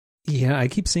Yeah, I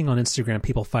keep seeing on Instagram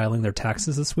people filing their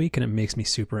taxes this week, and it makes me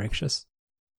super anxious.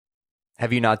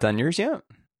 Have you not done yours yet?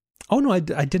 Oh, no, I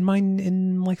did mine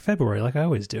in like February, like I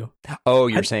always do. Oh,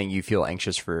 you're saying you feel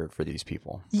anxious for these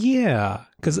people. Yeah,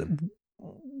 because anyway,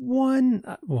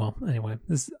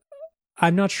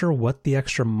 I'm not sure what the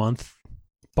extra month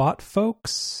bought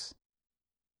folks.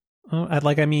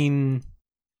 I'm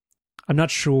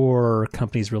not sure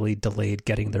companies really delayed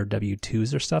getting their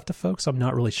W-2s or stuff to folks. I'm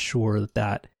not really sure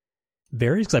that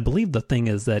varies, because I believe the thing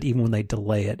is that even when they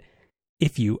delay it,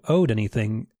 if you owed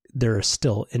anything, there is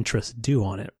still interest due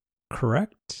on it,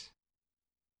 correct?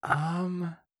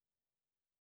 I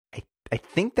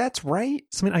think that's right.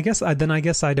 So, I guess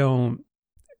I don't.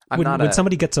 When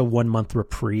somebody gets a 1 month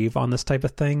reprieve on this type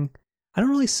of thing, I don't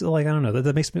really I don't know.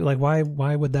 That makes me like, why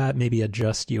would that maybe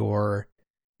adjust your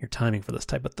timing for this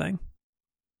type of thing?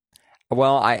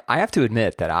 Well, I have to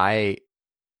admit that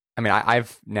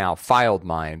I've now filed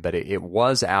mine, but it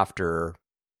was after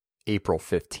April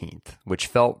 15th, which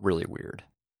felt really weird.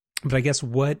 But I guess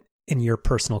what in your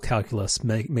personal calculus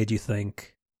made you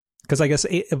think, because I guess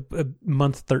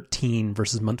month 13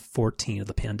 versus month 14 of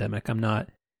the pandemic, I don't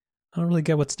really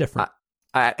get what's different.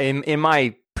 In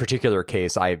my particular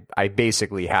case, I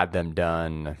basically had them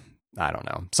done, I don't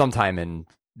know, sometime in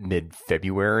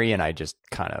mid-February, and I just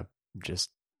kind of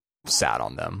sat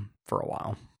on them for a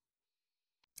while.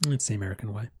 It's the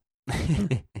American way.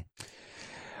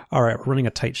 All right, we're running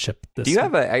a tight ship. Do you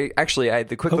have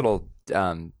the quick little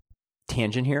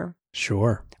tangent here?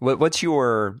 Sure. What's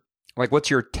your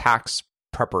tax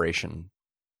preparation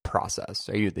process?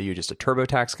 Are you just a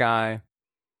TurboTax guy?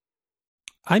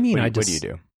 I mean, what do you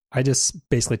do? I just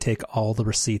basically take all the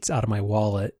receipts out of my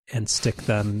wallet and stick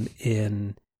them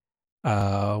in one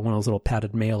of those little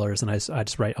padded mailers, and I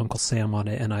just write Uncle Sam on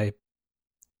it, and I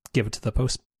give it to the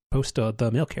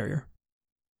the mail carrier.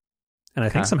 And I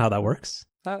think somehow that works.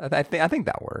 I think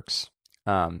that works.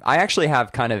 I actually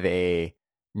have kind of a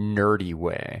nerdy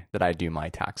way that I do my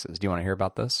taxes. Do you want to hear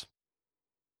about this?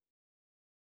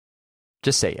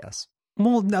 Just say yes.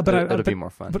 Well, no, but it'll be more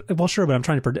fun. But sure. But I'm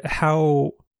trying to predict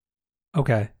how.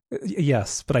 Okay,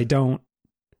 yes, but I don't.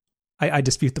 I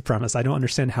dispute the premise. I don't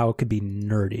understand how it could be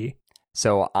nerdy.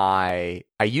 So I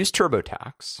use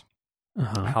TurboTax.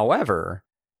 Uh-huh. However,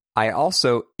 I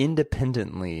also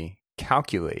independently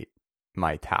calculate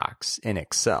my tax in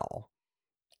Excel,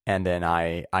 and then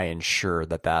I ensure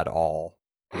that all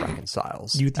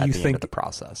reconciles at the end of the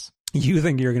process. You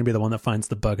think you're going to be the one that finds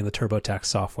the bug in the TurboTax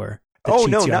software that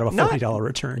cheats you out of a $40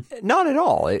 return? Not at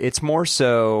all. It's more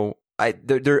so. I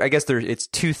guess it's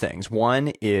two things.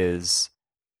 One is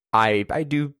I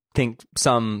do think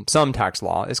some tax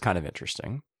law is kind of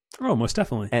interesting. Oh, most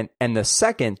definitely. And the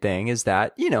second thing is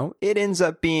that, it ends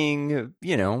up being,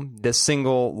 the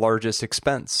single largest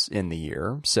expense in the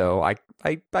year. So I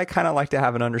kind of like to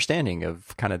have an understanding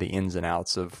of kind of the ins and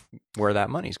outs of where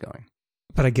that money's going.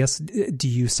 But I guess, do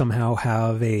you somehow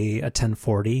have a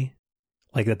 1040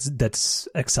 like that's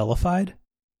Excelified?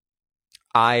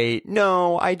 I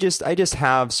just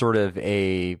have sort of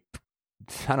a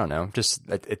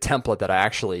template that I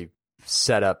actually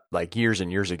set up like years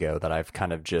and years ago that I've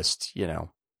kind of just,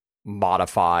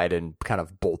 modified and kind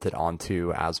of bolted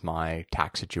onto as my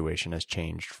tax situation has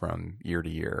changed from year to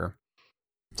year.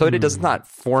 So it does not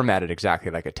format it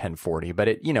exactly like a 1040, but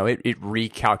it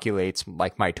recalculates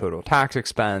like my total tax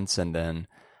expense, and then,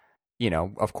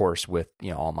 of course with,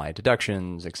 all my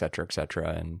deductions, et cetera,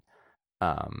 and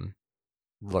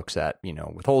looks at,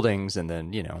 withholdings, and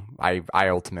then, I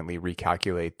ultimately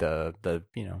recalculate the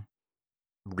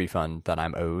refund that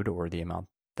I'm owed, or the amount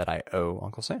that I owe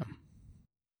Uncle Sam.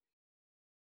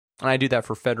 And I do that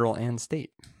for federal and state,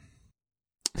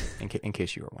 in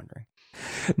case you were wondering.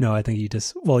 No, I think you're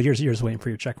just waiting for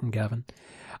your check from Gavin.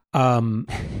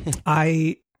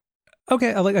 I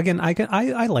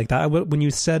like that. When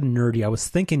you said nerdy, I was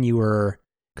thinking you were,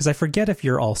 because I forget if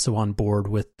you're also on board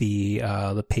with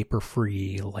the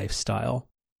paper-free lifestyle.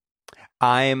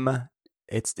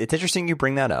 It's interesting you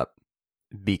bring that up,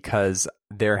 because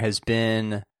there has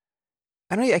been,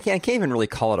 I can't even really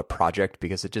call it a project,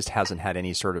 because it just hasn't had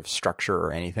any sort of structure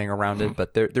or anything around it.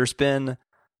 But there's been,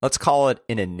 let's call it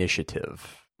an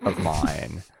initiative of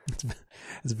mine.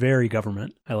 It's very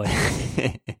government. I like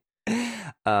it.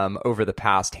 Over the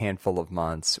past handful of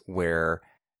months, where,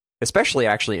 especially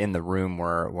actually in the room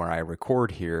where I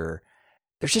record here,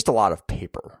 there's just a lot of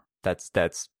paper that's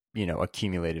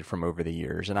accumulated from over the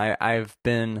years, and I've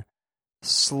been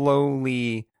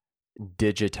slowly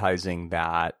digitizing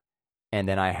that And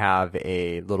then I have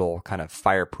a little kind of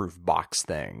fireproof box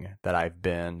thing that I've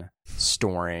been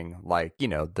storing, like,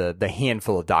 the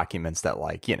handful of documents that,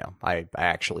 like, I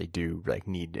actually do like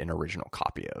need an original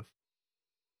copy of.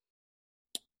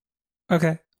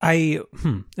 Okay.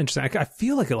 Interesting. I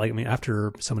feel like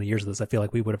after so many years of this, I feel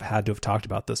like we would have had to have talked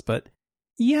about this, but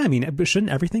yeah, I mean,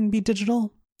 shouldn't everything be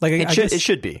digital? Like, it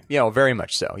should be, very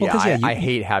much so. Well, I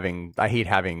hate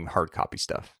having hard copy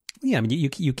stuff. Yeah, I mean,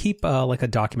 you keep like a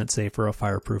document safe or a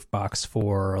fireproof box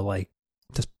for like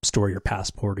to store your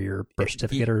passport or your birth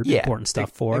certificate or important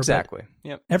stuff for. Exactly.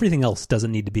 Yep. Everything else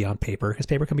doesn't need to be on paper because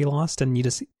paper can be lost, and you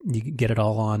get it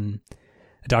all on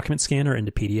a document scanner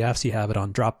into PDFs. You have it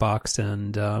on Dropbox,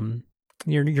 and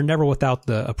you're never without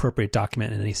the appropriate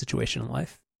document in any situation in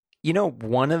life.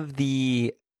 One of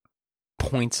the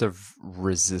points of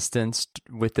resistance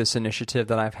with this initiative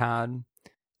that I've had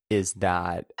is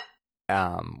that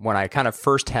when I kind of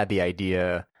first had the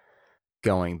idea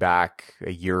going back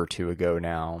a year or two ago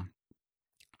now,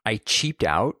 I cheaped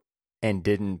out and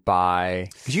didn't buy,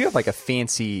 because you have like a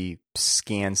fancy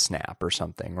ScanSnap or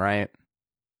something, right?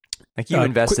 Like you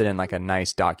invested in like a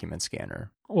nice document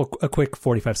scanner. Well, a quick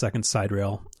 45-second side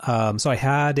rail. So I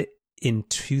had in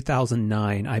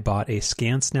 2009, I bought a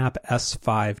ScanSnap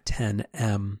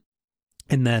S510M,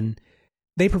 and then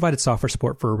they provided software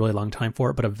support for a really long time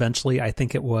for it, but eventually I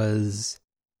think it was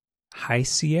High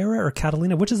Sierra or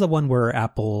Catalina, which is the one where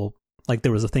Apple, like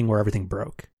there was a thing where everything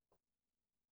broke.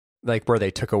 Like where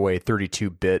they took away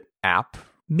 32-bit app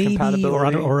maybe,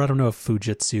 compatibility? or I don't know if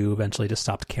Fujitsu eventually just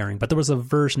stopped caring, but there was a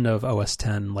version of OS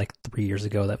X like 3 years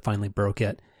ago that finally broke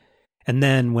it. And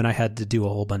then when I had to do a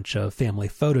whole bunch of family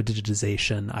photo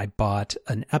digitization, I bought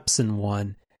an Epson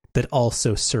one that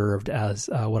also served as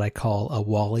what I call a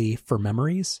Wally for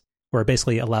memories, where it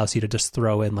basically allows you to just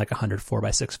throw in like 100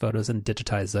 4x6 photos and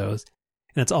digitize those.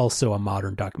 And it's also a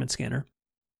modern document scanner.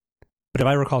 But if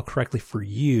I recall correctly for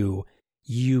you,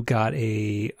 you got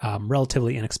a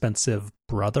relatively inexpensive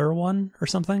Brother one or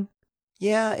something?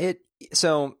 Yeah,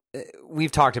 so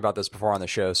we've talked about this before on the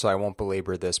show, so I won't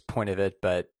belabor this point of it,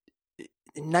 but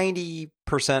 90%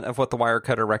 of what the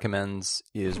Wirecutter recommends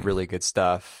is really good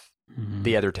stuff. Mm-hmm.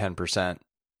 The other 10%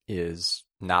 is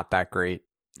not that great.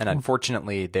 And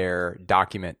unfortunately, their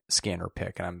document scanner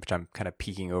pick, which I'm kind of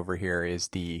peeking over here, is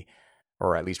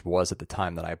or at least was at the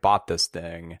time that I bought this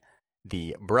thing,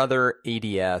 the Brother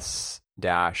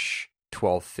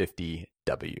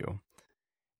ADS-1250W.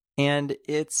 And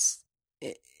it's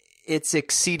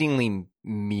exceedingly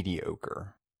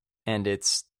mediocre, and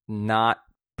it's not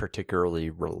particularly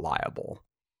reliable.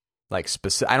 Like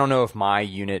I don't know if my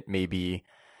unit maybe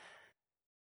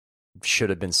should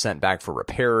have been sent back for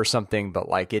repair or something, but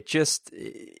like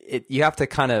you have to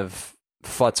kind of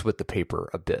futz with the paper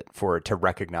a bit for it to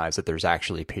recognize that there's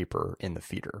actually paper in the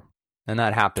feeder. And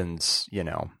that happens,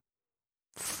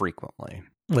 frequently.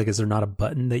 Like, is there not a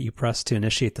button that you press to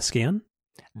initiate the scan?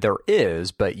 There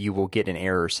is, but you will get an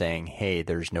error saying, hey,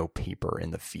 there's no paper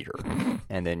in the feeder.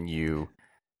 And then you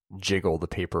jiggle the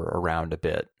paper around a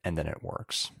bit, and then it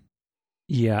works.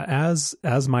 Yeah, as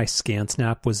my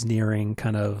ScanSnap was nearing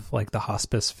kind of like the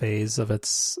hospice phase of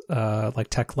its like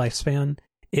tech lifespan,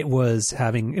 it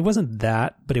wasn't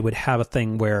that, but it would have a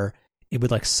thing where it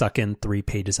would like suck in 3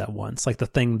 pages at once. Like the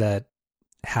thing that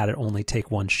had it only take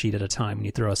one sheet at a time, and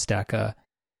you throw a stack of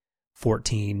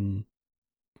 14,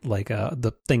 like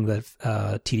the thing that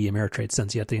TD Ameritrade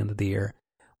sends you at the end of the year,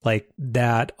 like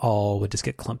that all would just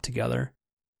get clumped together.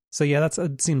 So yeah,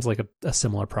 it seems like a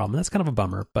similar problem. That's kind of a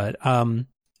bummer, but and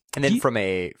then from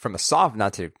a soft,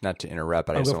 not to interrupt,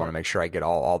 but I just want to make sure I get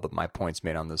all my points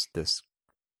made on this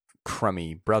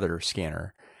crummy Brother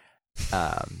scanner.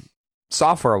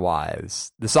 Software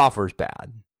wise, the software's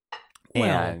bad,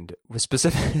 and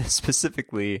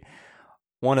specifically,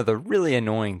 one of the really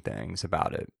annoying things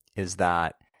about it is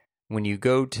that when you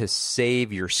go to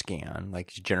save your scan, like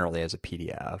generally as a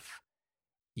PDF.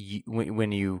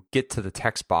 When you get to the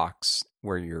text box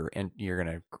where you're going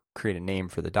to create a name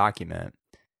for the document,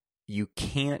 you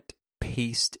can't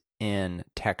paste in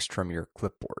text from your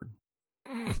clipboard.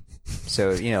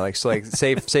 So,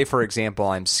 say for example,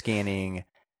 I'm scanning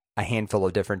a handful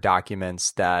of different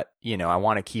documents that, I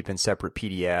want to keep in separate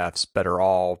PDFs, but are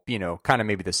all, kind of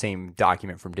maybe the same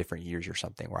document from different years or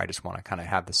something, where I just want to kind of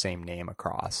have the same name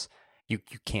across. You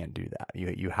can't do that.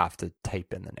 You have to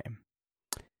type in the name.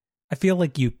 I feel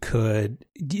like you could.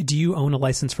 Do you own a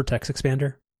license for Text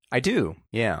Expander? I do,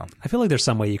 yeah. I feel like there's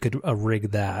some way you could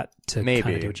rig that to kind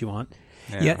of do what you want.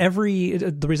 Yeah,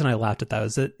 the reason I laughed at that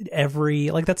is that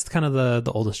that's kind of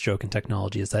the oldest joke in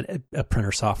technology, is that a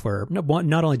printer software,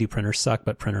 not only do printers suck,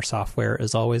 but printer software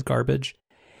is always garbage.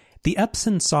 The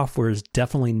Epson software is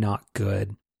definitely not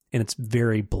good, and it's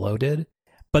very bloated,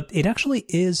 but it actually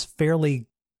is fairly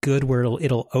good where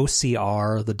it'll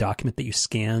OCR the document that you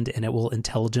scanned, and it will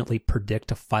intelligently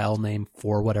predict a file name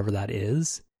for whatever that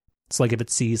is. It's like if it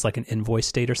sees like an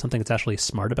invoice date or something, it's actually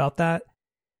smart about that,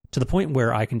 to the point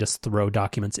where I can just throw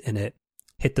documents in it,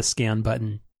 hit the scan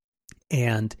button,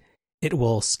 and it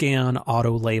will scan,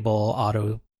 auto-label,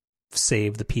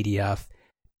 auto-save the PDF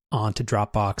onto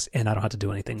Dropbox, and I don't have to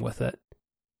do anything with it.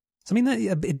 So, I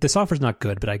mean, the software's not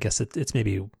good, but I guess it's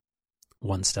maybe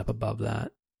one step above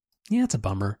that. Yeah, it's a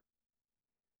bummer.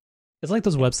 It's like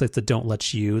those websites that don't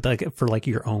let you, like for like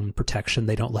your own protection,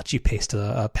 they don't let you paste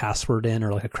a password in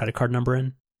or like a credit card number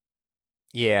in.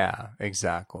 Yeah,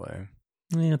 exactly.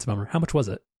 Yeah, it's a bummer. How much was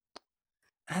it?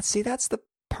 That's the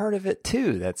part of it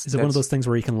too. Is it one of those things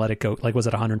where you can let it go? Like, was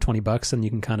it $120 and you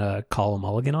can kind of call a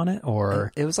mulligan on it,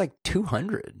 or it was like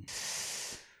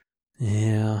 $200?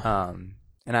 Yeah.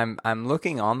 And I'm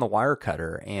looking on the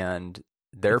Wirecutter, and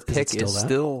their pick is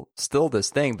still this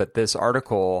thing, but this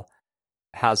article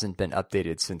hasn't been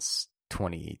updated since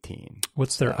 2018.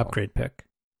 What's their upgrade pick?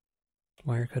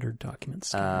 Wirecutter document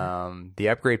scanner. The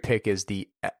upgrade pick is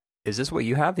is this what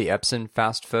you have? The Epson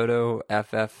Fast Photo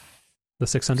FF? The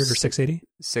 600 or 680?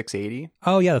 680.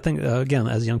 Oh yeah, the thing again,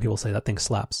 as young people say, that thing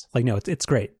slaps. Like, no, it's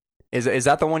great. Is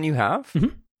that the one you have?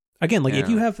 Mm-hmm. Again, like if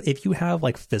you have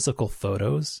like physical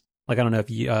photos, like I don't know if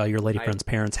your lady friend's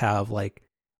parents have like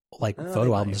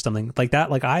photo albums or something like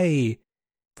that. Like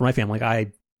for my family,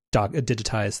 I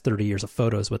digitized 30 years of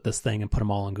photos with this thing and put them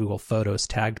all on Google Photos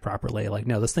tagged properly. Like,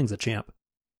 no, this thing's a champ.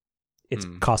 It's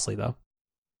costly though.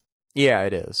 Yeah,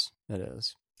 it is. It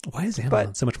is. Why is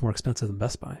Amazon so much more expensive than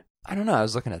Best Buy? I don't know. I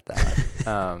was looking at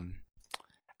that.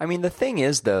 I mean, the thing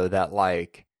is though that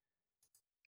like,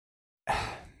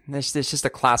 it's just a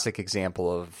classic example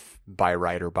of buy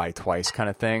right or buy twice kind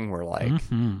of thing where like,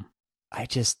 I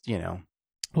just,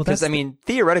 well, because I mean,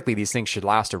 theoretically these things should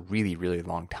last a really, really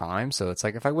long time. So it's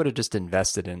like, if I would have just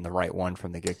invested in the right one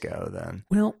from the get-go, then.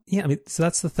 Well, yeah, I mean, so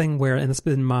that's the thing where, and it's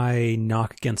been my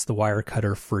knock against the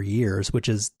Wirecutter for years, which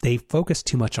is they focus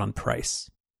too much on price.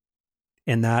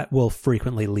 And that will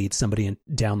frequently lead somebody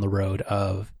down the road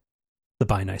of the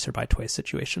buy nice or buy twice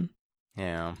situation.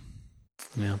 Yeah.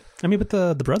 Yeah. I mean, but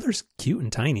the Brother's cute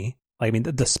and tiny. Like, I mean,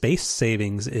 the space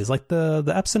savings is like the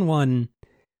Epson one,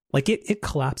 like it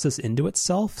collapses into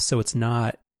itself. So it's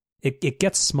not, it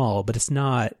gets small, but it's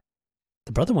not,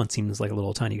 the Brother one seems like a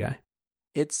little tiny guy.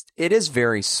 It is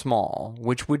very small,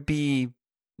 which would be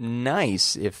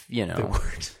nice if, If it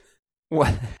worked.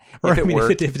 What? Or I mean, if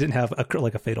it didn't have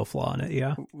a fatal flaw in it,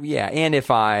 yeah. Yeah, and if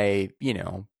I,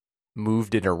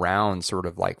 moved it around sort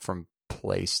of like from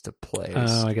place to place.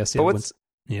 Oh, I guess,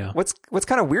 yeah. But what's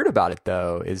kind of weird about it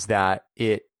though is that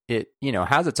it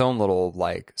has its own little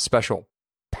like special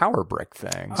power brick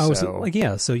thing. Oh,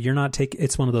 so you're not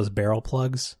it's one of those barrel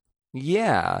plugs.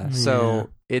 Yeah. So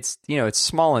it's it's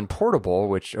small and portable,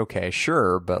 which okay,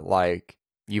 sure, but like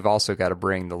you've also got to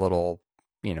bring the little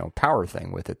power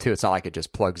thing with it too. It's not like it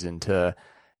just plugs into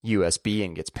USB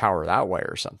and gets power that way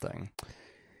or something.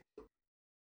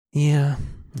 Yeah.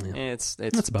 It's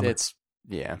That's a bummer.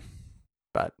 Yeah.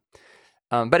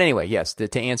 But anyway, yes,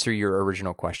 to answer your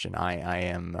original question, I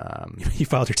am You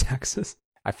filed your taxes.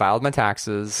 I filed my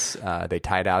taxes. They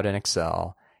tied out in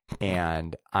Excel,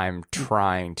 and I'm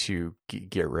trying to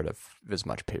get rid of as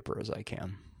much paper as I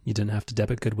can. You didn't have to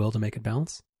debit Goodwill to make it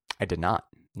balance? I did not.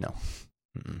 No.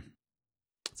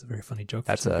 It's a very funny joke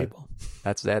for some people.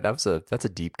 That's a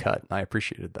deep cut. I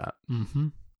appreciated that. Mm-hmm.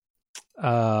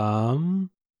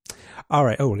 All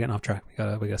right. Oh, we're getting off track.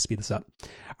 We gotta speed this up.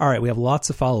 All right. We have lots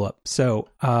of follow up. So,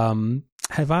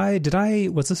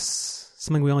 was this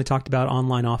something we only talked about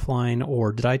online, offline,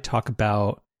 or did I talk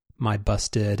about my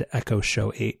busted Echo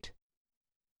Show 8?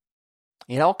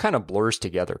 It all kind of blurs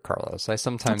together, Carlos.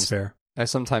 That's fair. I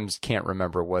sometimes can't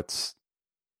remember what's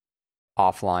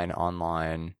offline,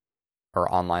 online, or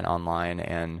online,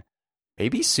 and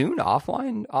maybe soon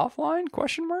offline,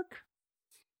 question mark?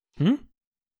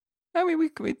 I mean, we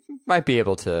might be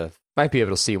able to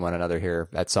see one another here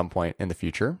at some point in the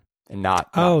future, and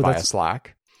not via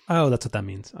Slack. Oh, that's what that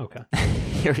means. Okay.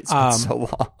 It's been so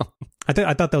long. I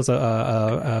thought that was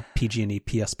a PG&E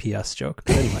PSPS joke.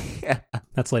 But anyway,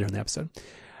 That's later in the episode.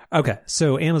 Okay,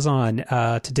 so Amazon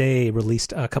today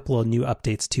released a couple of new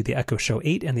updates to the Echo Show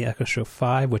 8 and the Echo Show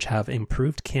 5, which have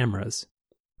improved cameras.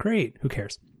 Great. Who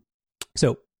cares?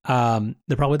 So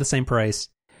they're probably the same price,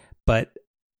 but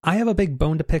I have a big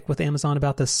bone to pick with Amazon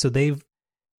about this. So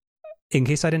in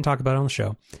case I didn't talk about it on the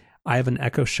show, I have an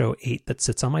Echo Show 8 that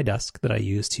sits on my desk that I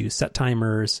use to set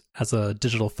timers as a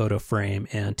digital photo frame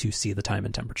and to see the time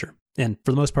and temperature. And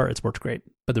for the most part, it's worked great.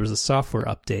 But there was a software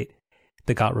update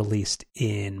that got released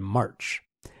in March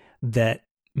that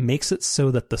makes it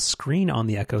so that the screen on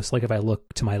the Echo, so like if I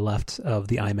look to my left of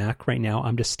the iMac right now,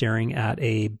 I'm just staring at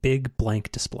a big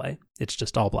blank display. It's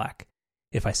just all black.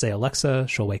 If I say Alexa,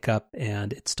 she'll wake up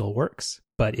and it still works,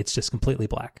 but it's just completely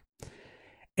black.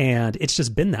 And it's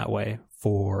just been that way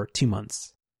for 2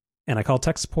 months. And I called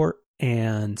tech support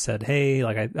and said, hey,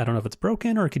 like, I don't know if it's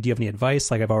broken or do you have any advice?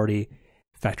 Like, I've already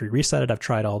factory reset it. I've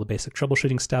tried all the basic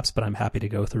troubleshooting steps, but I'm happy to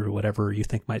go through whatever you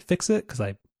think might fix it because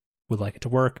I would like it to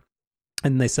work.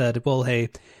 And they said, well, hey,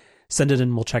 send it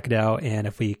in, we'll check it out. And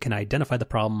if we can identify the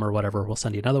problem or whatever, we'll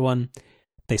send you another one.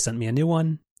 They sent me a new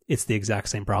one. It's the exact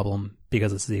same problem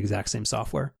because it's the exact same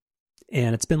software.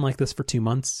 And it's been like this for 2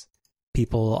 months.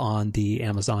 People on the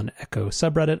Amazon Echo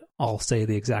subreddit all say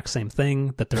the exact same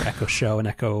thing, that their Echo Show and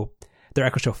their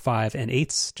Echo Show 5 and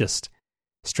 8s just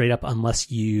straight up, unless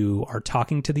you are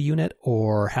talking to the unit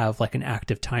or have like an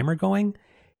active timer going,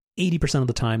 80% of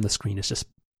the time the screen is just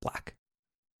black,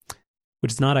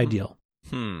 which is not ideal.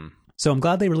 So I'm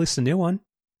glad they released a new one.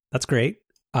 That's great.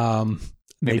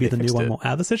 Maybe the new one won't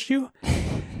have this issue.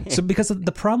 So because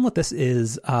the problem with this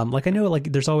is, like, I know,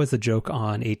 like, there's always the joke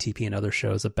on ATP and other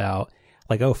shows about,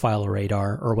 like, oh, file a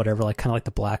radar or whatever, like, kind of like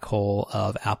the black hole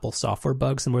of Apple software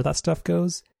bugs and where that stuff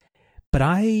goes. But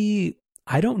I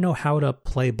don't know how to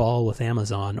play ball with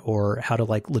Amazon or how to,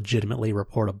 like, legitimately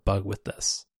report a bug with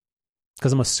this.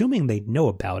 Because I'm assuming they know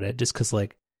about it just because,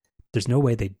 like, there's no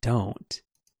way they don't.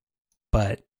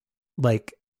 But,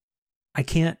 like, I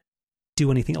can't do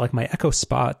anything. Like my Echo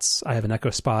Spots, I have an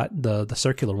Echo Spot, the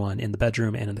circular one in the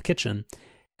bedroom and in the kitchen,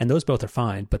 and those both are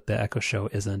fine, but the Echo Show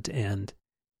isn't. And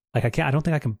like I don't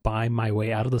think I can buy my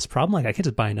way out of this problem. Like I can't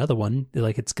just buy another one.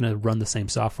 Like it's going to run the same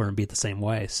software and be the same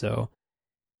way. So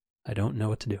I don't know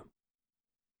what to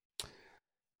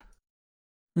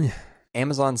do.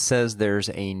 Amazon says there's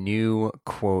a new,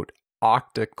 quote,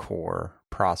 octa-core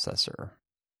processor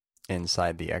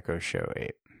inside the Echo Show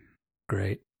 8.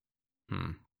 Great.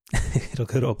 It'll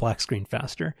go to a black screen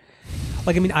faster.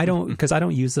 Like, I mean, I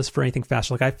don't use this for anything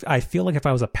faster. Like, I feel like if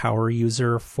I was a power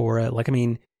user for it, like, I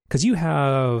mean, because do you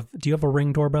have a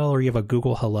Ring doorbell or you have a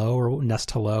Google Hello or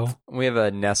Nest Hello? We have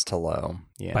a Nest Hello,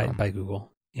 yeah, by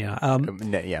Google, yeah.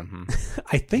 Yeah.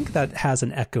 I think that has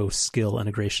an Echo Skill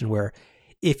integration where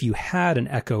if you had an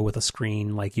Echo with a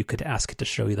screen, like you could ask it to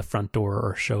show you the front door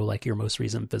or show like your most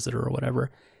recent visitor or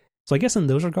whatever. So I guess in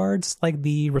those regards, like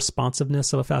the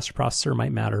responsiveness of a faster processor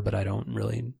might matter, but I don't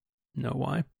really know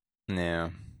why. Yeah.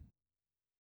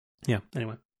 Yeah.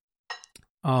 Anyway.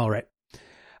 All right.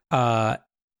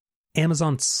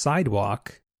 Amazon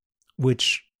Sidewalk,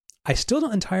 which I still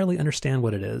don't entirely understand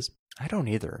what it is. I don't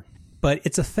either. But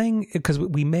it's a thing because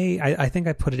I think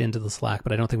I put it into the Slack,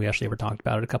 but I don't think we actually ever talked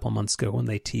about it a couple of months ago when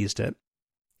they teased it.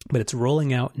 But it's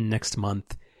rolling out next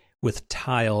month with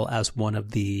Tile as one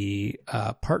of the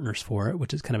partners for it,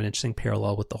 which is kind of an interesting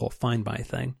parallel with the whole Find My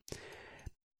thing.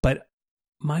 But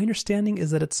my understanding is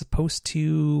that it's supposed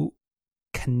to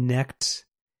connect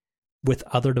with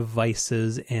other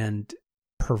devices and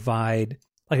provide,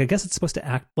 like, I guess it's supposed to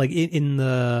act like in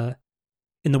the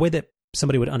way that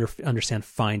somebody would understand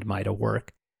Find My to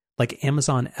work. Like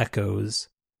Amazon Echoes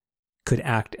could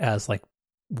act as like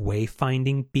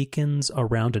wayfinding beacons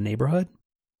around a neighborhood.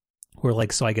 Where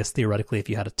like, so I guess theoretically, if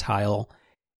you had a Tile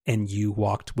and you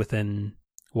walked within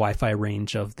Wi-Fi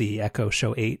range of the Echo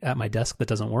Show 8 at my desk that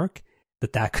doesn't work,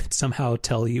 that could somehow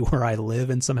tell you where I live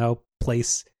and somehow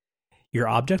place your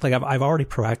object. Like I've already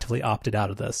proactively opted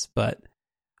out of this, but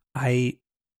I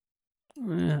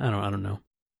don't know.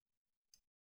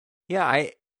 Yeah,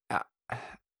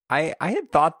 I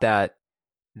had thought that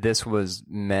this was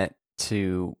meant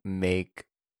to make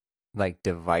like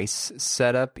device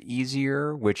setup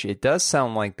easier, which it does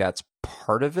sound like that's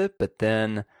part of it, but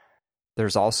then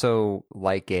there's also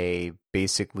like a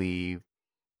basically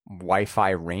Wi-Fi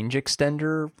range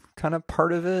extender kind of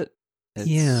part of it.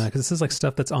 Yeah, because this is like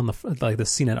stuff that's on the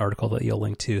CNET article that you'll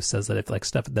link to says that if like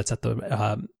stuff that's at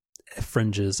the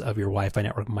fringes of your Wi-Fi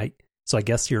network might, so I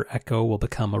guess your Echo will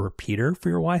become a repeater for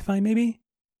your Wi-Fi, maybe.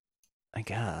 I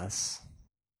guess.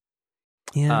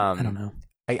 Yeah, I don't know.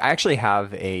 I actually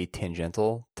have a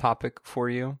tangential topic for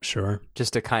you. Sure.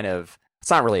 Just to kind of, it's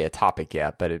not really a topic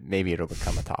yet, but maybe it'll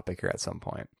become a topic here at some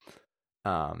point.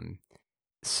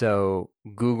 So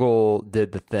Google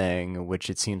did the thing, which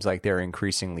it seems like they're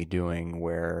increasingly doing,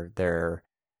 where they're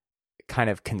kind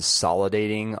of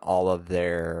consolidating all of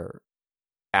their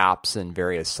apps and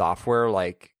various software,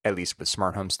 like at least with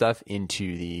smart home stuff,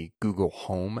 into the Google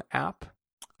Home app.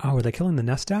 Oh, are they killing the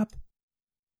Nest app?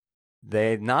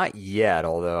 They not yet,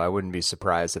 although I wouldn't be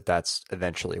surprised if that's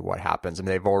eventually what happens. I mean,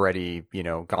 they've already,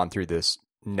 gone through this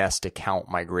Nest account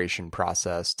migration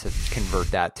process to convert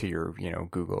that to your,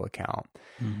 Google account.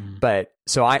 Mm-hmm. But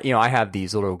so I have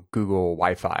these little Google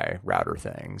Wi-Fi router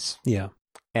things. Yeah.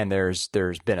 And there's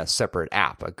been a separate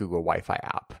app, a Google Wi-Fi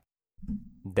app.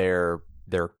 They're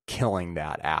killing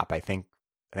that app. I think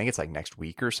it's like next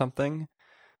week or something.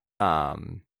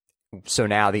 So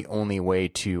now the only way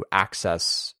to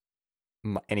access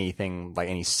anything like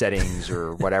any settings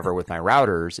or whatever with my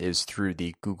routers is through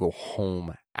the Google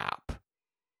Home app.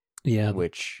 Yeah,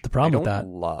 which the problem I don't with that,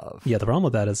 love. Yeah, the problem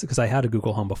with that is because I had a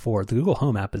Google Home before. The Google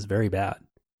Home app is very bad.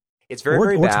 It's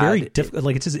very bad. It's very difficult.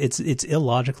 Like it's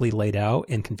illogically laid out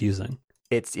and confusing.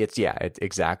 It's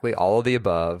exactly all of the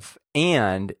above,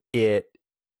 and it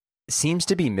seems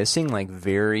to be missing like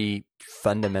very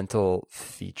fundamental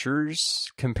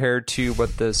features compared to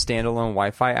what the standalone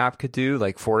Wi-Fi app could do.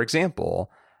 Like, for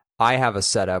example, I have a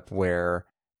setup where,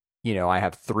 I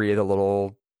have 3 of the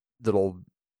little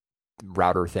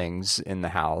router things in the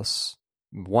house.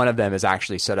 One of them is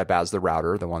actually set up as the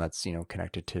router, the one that's,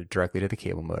 connected directly to the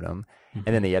cable modem. Mm-hmm.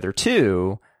 And then the other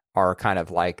 2 are kind of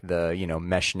like the,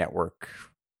 mesh network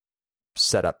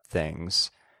setup things.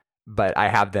 But I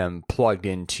have them plugged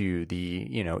into the,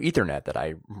 Ethernet that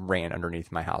I ran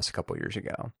underneath my house a couple years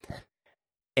ago.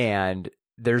 And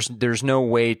there's no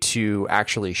way to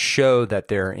actually show that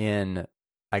they're in,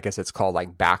 I guess it's called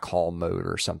like backhaul mode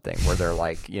or something, where they're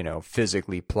like,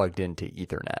 physically plugged into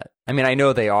Ethernet. I mean, I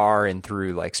know they are, and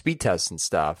through like speed tests and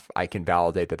stuff, I can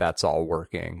validate that that's all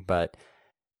working. But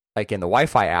like in the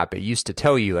Wi-Fi app, it used to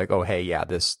tell you like, oh, hey, yeah,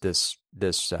 this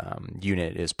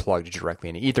unit is plugged directly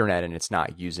into Ethernet and it's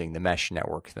not using the mesh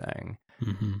network thing.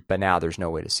 Mm-hmm. But now there's no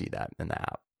way to see that in the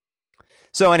app.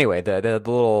 So anyway, the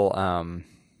little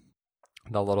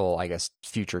I guess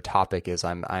future topic is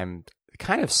I'm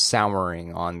kind of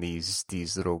souring on these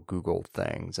little Google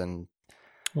things, and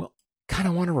kind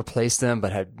of want to replace them,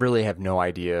 but really have no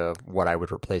idea what I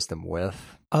would replace them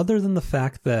with. Other than the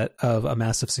fact that of a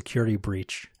massive security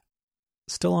breach,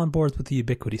 still on board with the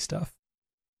Ubiquity stuff.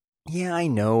 Yeah, I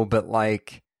know, but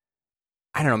like,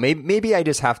 I don't know. Maybe I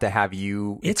just have to have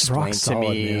you explain to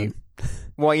me. Man.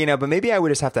 Well, but maybe I would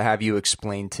just have to have you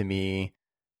explain to me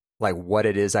like what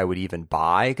it is I would even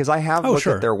buy, because I have looked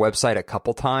at their website a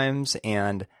couple times,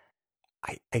 and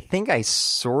I think I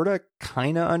sort of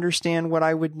kind of understand what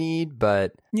I would need,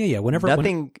 but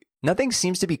nothing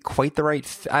seems to be quite the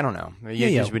right I don't know.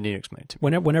 You would need to explain it to me.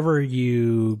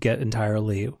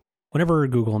 Whenever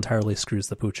Google entirely screws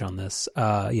the pooch on this,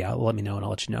 let me know and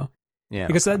I'll let you know. Yeah,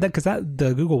 because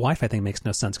the Google Wi-Fi thing makes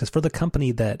no sense, because for the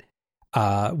company that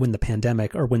when the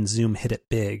pandemic or when Zoom hit it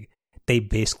big, they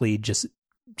basically just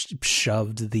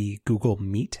shoved the Google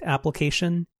Meet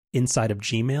application inside of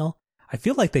Gmail. I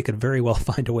feel like they could very well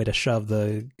find a way to shove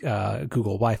the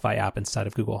Google Wi-Fi app inside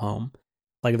of Google Home.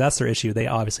 Like, if that's their issue, they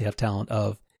obviously have talent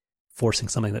of forcing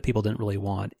something that people didn't really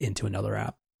want into another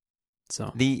app.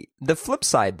 So the flip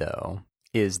side, though,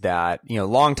 is that,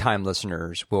 longtime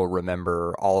listeners will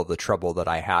remember all of the trouble that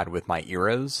I had with my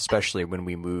Eeros, especially when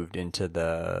we moved into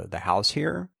the house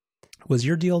here. Was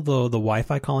your deal the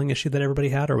Wi-Fi calling issue that everybody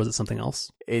had, or was it something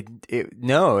else?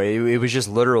 It was just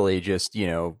literally just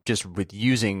with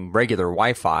using regular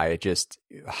Wi-Fi, just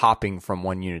hopping from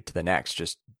one unit to the next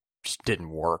just didn't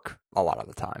work a lot of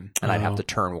the time. And I'd have to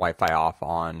turn Wi-Fi off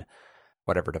on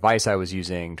whatever device I was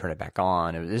using, turn it back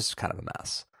on. It was just kind of a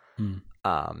mess.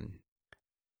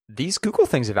 These Google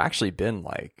things have actually been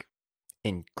like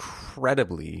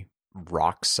incredibly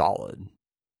rock solid.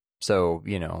 So,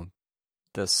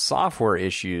 the software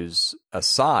issues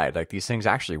aside, like, these things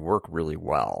actually work really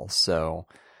well. So,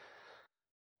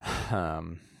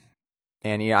 and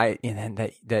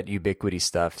that Ubiquity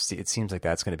stuff, it seems like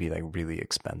that's going to be like really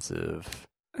expensive.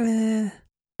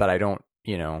 But I don't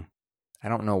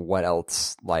know what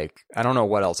else. Like, I don't know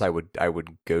what else I would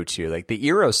go to. Like, the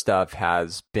Eero stuff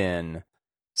has been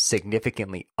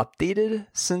significantly updated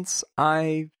since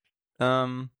I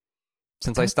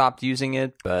stopped using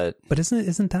it, but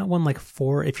isn't that one like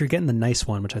if you're getting the nice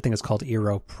one, which I think is called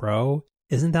Eero Pro,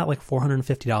 isn't that like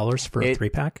 $450 for a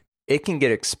 3-pack? It can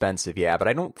get expensive, yeah, but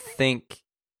I don't think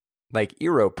like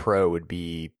Eero Pro would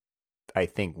be, I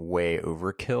think, way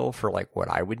overkill for like what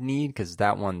I would need, because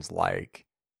that one's like,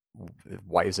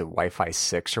 why is it Wi-Fi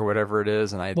 6 or whatever it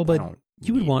is, and I don't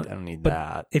need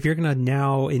that. If you're gonna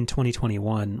now in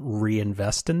 2021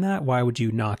 reinvest in that, why would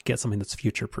you not get something that's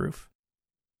future proof?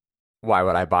 Why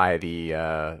would I buy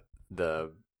the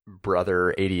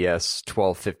brother ADS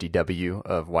 1250W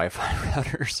of Wi-Fi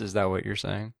routers. Is that what you're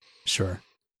saying? Sure.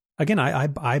 Again, I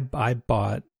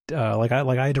bought like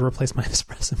I had to replace my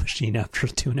espresso machine after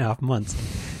 2.5 months.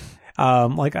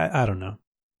 I don't know.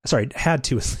 Sorry, had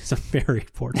to is a very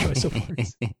poor choice of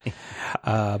words.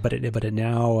 But it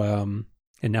now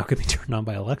can be turned on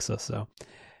by Alexa. So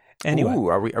anyway, ooh,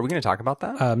 are we going to talk about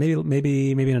that?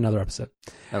 Maybe in another episode.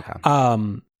 Okay.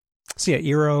 So yeah,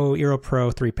 Eero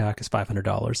Pro 3-pack is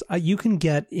 $500. You can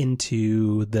get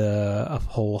into the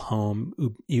whole home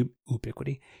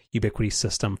Ubiquiti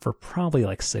system for probably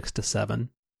like 6 to 7,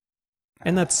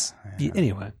 and that's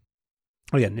anyway.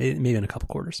 Again, maybe in a couple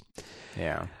quarters.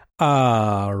 Yeah.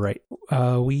 Right.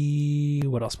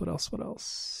 What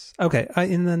else? Okay.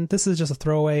 And then this is just a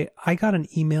throwaway. I got an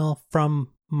email from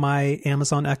my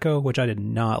Amazon Echo, which I did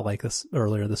not like this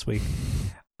earlier this week.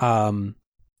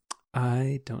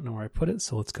 I don't know where I put it,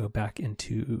 so let's go back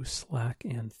into Slack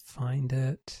and find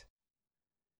it.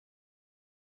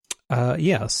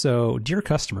 Yeah. So, dear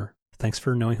customer, thanks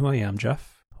for knowing who I am,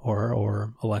 Jeff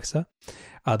or Alexa.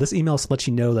 This email is to let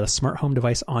you know that a smart home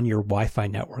device on your Wi-Fi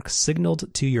network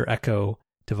signaled to your Echo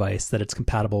device that it's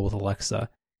compatible with Alexa,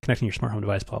 connecting your smart home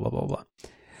device, blah, blah, blah, blah.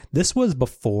 This was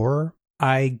before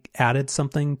I added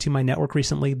something to my network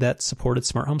recently that supported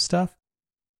smart home stuff.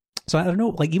 So I don't know,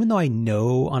 like, even though I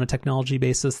know on a technology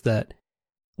basis that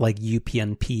like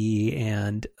UPnP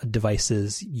and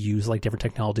devices use like different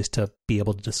technologies to be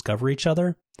able to discover each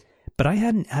other, but I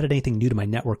hadn't added anything new to my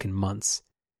network in months.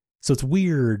 So it's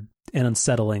weird and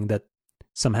unsettling that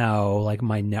somehow like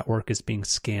my network is being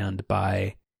scanned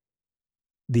by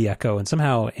the Echo, and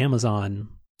somehow Amazon's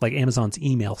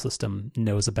email system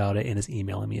knows about it and is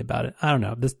emailing me about it. I don't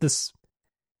know. This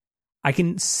I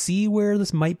can see where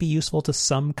this might be useful to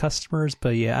some customers,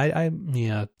 but yeah, I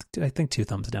think 2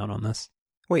 thumbs down on this.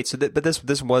 Wait, so but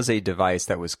this was a device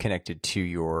that was connected to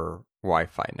your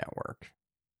Wi-Fi network.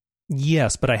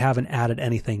 Yes, but I haven't added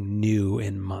anything new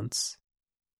in months.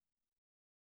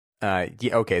 Yeah,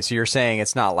 okay, so you're saying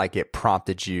it's not like it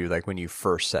prompted you like when you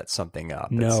first set something up.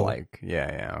 No. It's like,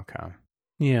 yeah, okay.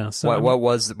 Yeah. So what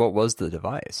was the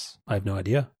device? I have no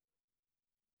idea.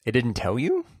 It didn't tell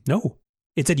you? No.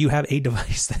 It said you have a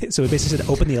device. So it basically said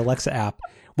open the Alexa app,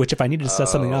 which if I needed to set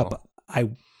something up, I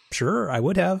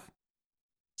would have.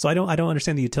 So I don't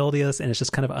understand the utility of this, and it's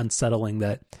just kind of unsettling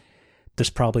that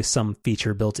there's probably some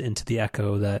feature built into the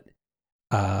Echo that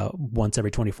once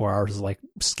every 24 hours is like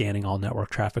scanning all network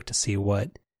traffic to see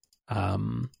what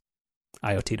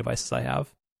IoT devices I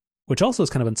have, which also is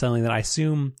kind of unsettling that I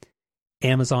assume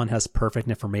Amazon has perfect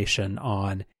information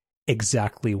on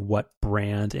exactly what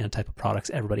brand and type of products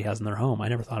everybody has in their home. I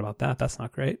never thought about that. That's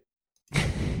not great.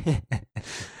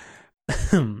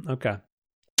 Okay.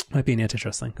 Might be an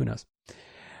antitrust thing. Who knows?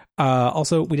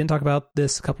 Also, we didn't talk about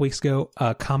this a couple weeks ago.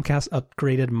 Comcast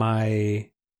upgraded my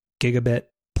gigabit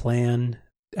plan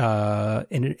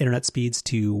internet speeds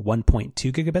to 1.2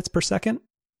 gigabits per second.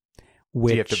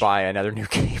 Which, do you have to buy another new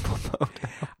cable modem?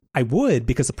 I would,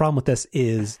 because the problem with this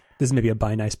is maybe a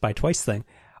buy nice, buy twice thing.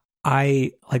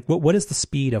 I like what is the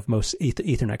speed of most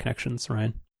Ethernet connections,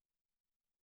 Ryan?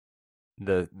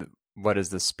 What is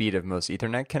the speed of most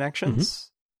Ethernet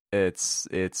connections?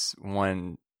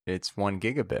 Mm-hmm. It's 1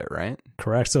 gigabit, right?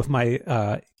 Correct. So if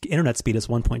my internet speed is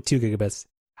 1.2 gigabits,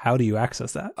 how do you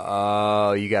access that?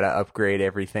 Oh, you got to upgrade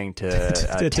everything to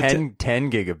 10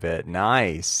 gigabit.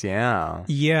 Nice, yeah.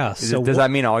 Yeah. Does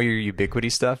that mean all your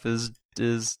Ubiquiti stuff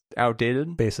is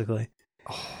outdated? Basically.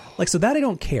 Like, so that I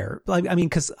don't care. I mean,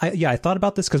 because I thought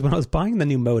about this because when I was buying the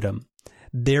new modem,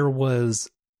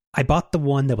 I bought the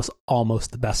one that was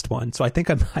almost the best one. So I think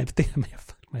I may have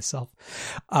fucked myself.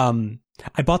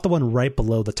 I bought the one right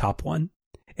below the top one.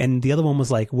 And the other one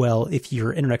was like, well, if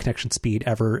your internet connection speed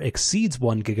ever exceeds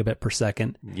 1 gigabit per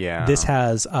second, this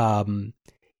has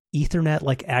Ethernet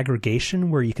like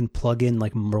aggregation where you can plug in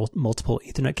like multiple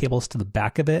Ethernet cables to the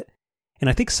back of it. And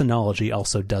I think Synology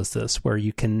also does this, where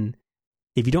you can,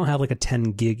 if you don't have like a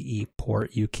 10 gig E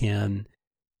port, you can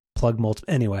plug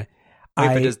multiple. Anyway,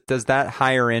 but does that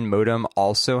higher end modem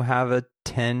also have a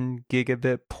 10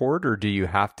 gigabit port, or do you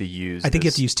have to use? I think you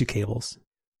have to use 2 cables.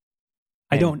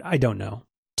 I don't know.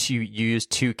 You use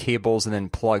 2 cables and then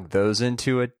plug those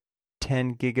into a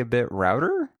 10 gigabit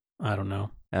router? I don't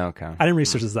know. Okay. I didn't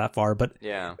research this that far, but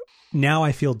yeah. Now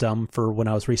I feel dumb for when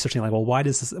I was researching, like, well, why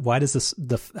does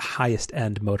the highest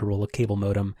end Motorola cable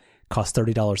modem cost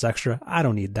 $30 extra? I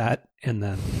don't need that. And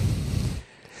then,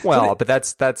 well, but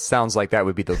that sounds like that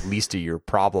would be the least of your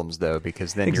problems, though,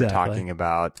 because then you're talking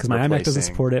about, because my iMac doesn't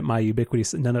support it, my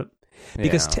Ubiquiti, none of,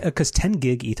 because 10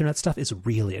 gig Ethernet stuff is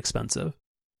really expensive.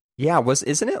 Yeah,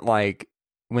 isn't it like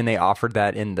when they offered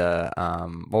that in the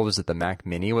what was it, the Mac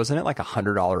Mini? Wasn't it like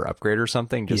 $100 upgrade or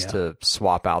something just to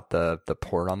swap out the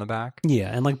port on the back? Yeah,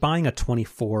 and like buying a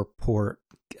 24 port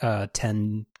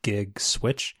 10 gig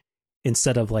switch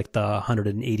instead of like the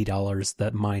 $180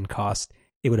 that mine cost,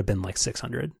 it would have been like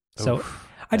 $600. So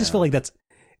I just feel like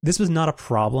this was not a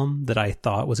problem that I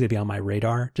thought was going to be on my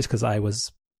radar, just because I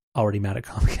was already mad at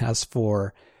Comcast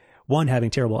for, one, having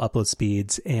terrible upload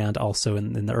speeds, and also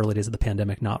in the early days of the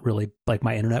pandemic, not really, like,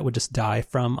 my internet would just die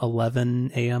from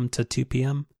 11 a.m. to 2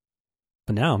 p.m.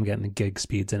 But now I'm getting gig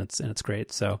speeds, and it's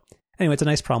great. So anyway, it's a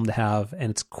nice problem to have, and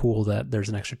it's cool that there's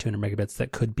an extra 200 megabits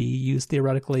that could be used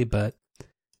theoretically, but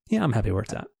yeah, I'm happy where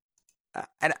it's at.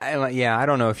 I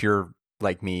don't know if you're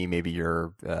like me, maybe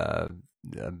you're a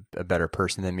better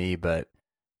person than me, but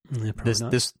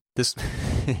this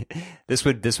this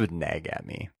would nag at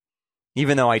me,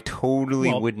 even though I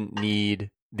totally wouldn't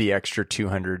need the extra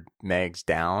 200 megs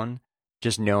down.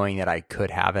 Just knowing that I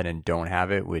could have it and don't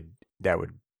have it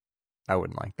I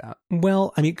wouldn't like that.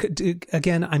 Well, I mean,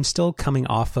 again, I'm still coming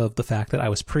off of the fact that I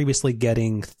was previously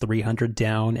getting 300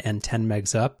 down and 10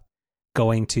 megs up.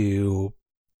 Going to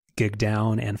gig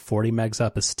down and 40 megs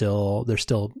up is it's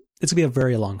going to be a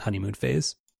very long honeymoon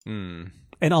phase. And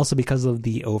also because of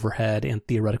the overhead and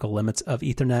theoretical limits of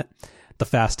Ethernet, the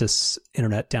fastest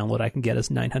internet download I can get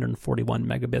is 941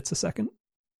 megabits a second.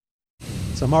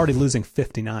 So I'm already losing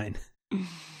 59.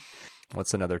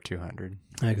 What's another 200?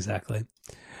 Exactly.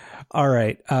 All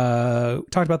right.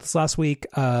 Talked about this last week.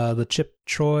 The Chip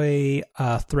Troy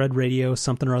Thread Radio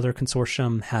something or other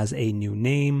consortium has a new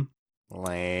name.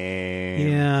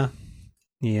 Lame.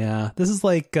 Yeah. This is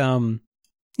like,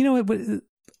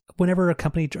 whenever a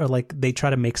company or like they try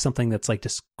to make something that's like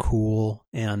just cool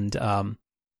and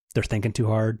they're thinking too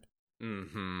hard.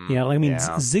 Mm-hmm. Yeah, like, I mean,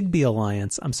 Zigbee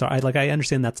Alliance. I'm sorry, I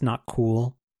understand that's not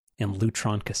cool, and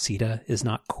Lutron Casita is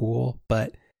not cool,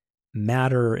 but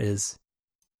Matter is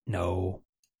no.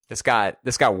 This got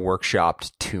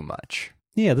workshopped too much.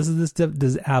 Yeah, this is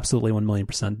absolutely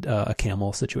 1,000,000% a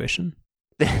Camel situation.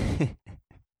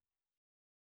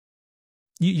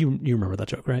 You remember that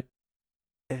joke, right?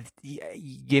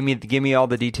 Give me all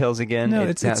the details again. No,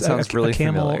 that sounds really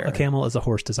familiar. A camel is a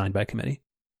horse designed by a committee.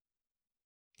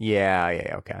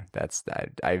 Yeah, okay. That's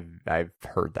that. I've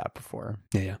heard that before.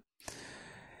 Yeah.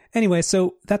 Anyway,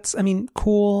 so that's, I mean,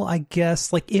 cool, I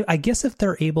guess. Like, if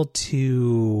they're able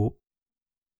to,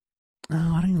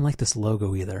 oh, I don't even like this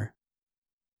logo either.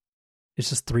 It's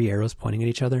just 3 arrows pointing at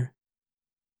each other.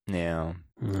 Yeah.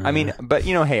 I mean, but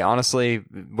hey, honestly,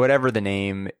 whatever the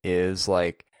name is,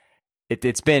 like,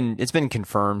 it's been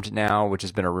confirmed now, which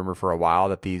has been a rumor for a while,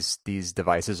 that these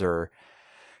devices are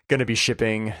going to be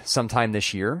shipping sometime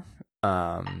this year.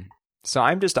 So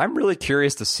I'm really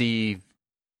curious to see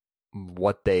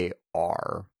what they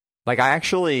are. Like, I've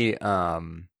actually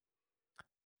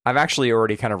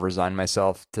already kind of resigned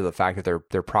myself to the fact that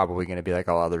they're probably going to be like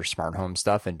all other smart home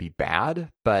stuff and be bad,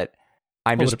 but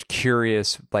I'm just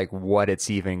curious, like, what it's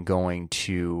even going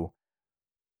to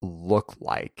look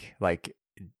like. Like,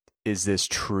 is this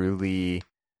truly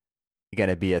going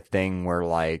to be a thing where,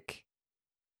 like,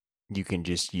 you can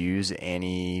just use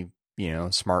any,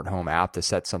 smart home app to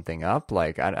set something up?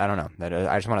 Like, I don't know.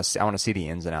 I want to see the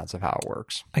ins and outs of how it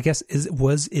works. I guess is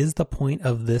the point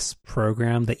of this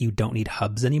program that you don't need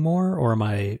hubs anymore, or am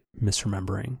I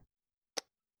misremembering?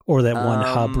 Or that one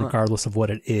hub, regardless of what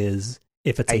it is,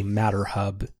 if it's a Matter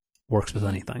hub, works with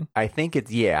anything? I think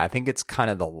it's kind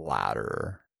of the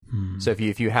latter. So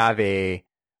if you have it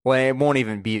won't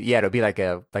even be, it'll be like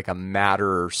a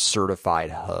Matter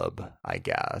certified hub, I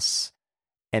guess.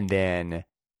 And then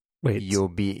you'll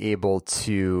be able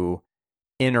to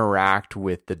interact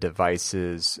with the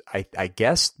devices, I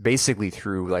guess, basically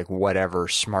through like whatever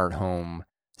smart home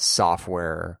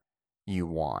software you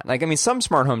want. Like, I mean, some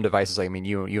smart home devices, like, I mean,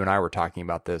 you and I were talking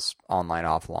about this online,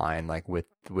 offline, like with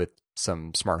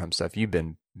some smart home stuff you've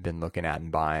been looking at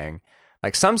and buying.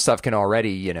 Like, some stuff can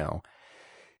already,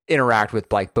 interact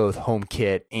with like both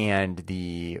HomeKit and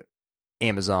the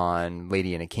Amazon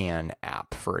Lady in a Can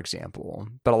app, for example.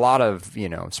 But a lot of,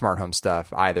 smart home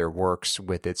stuff either works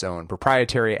with its own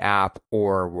proprietary app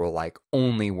or will like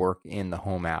only work in the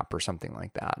home app or something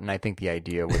like that. And I think the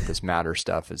idea with this Matter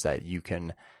stuff is that you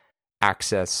can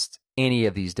access any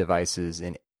of these devices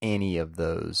in any of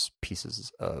those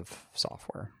pieces of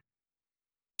software.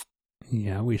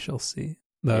 Yeah, we shall see.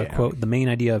 Quote, the main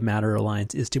idea of Matter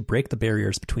Alliance is to break the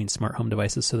barriers between smart home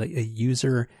devices so that a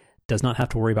user does not have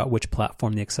to worry about which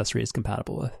platform the accessory is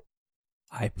compatible with.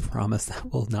 I promise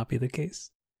that will not be the case.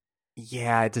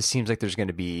 Yeah, it just seems like there's going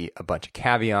to be a bunch of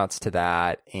caveats to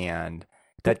that, and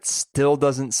that still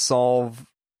doesn't solve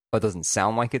it doesn't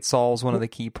sound like it solves one of the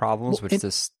key problems, which and,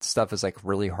 this stuff is like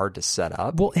really hard to set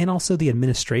up. Well, and also the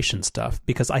administration stuff,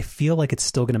 because I feel like it's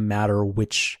still going to matter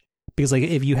because like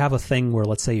if you have a thing where,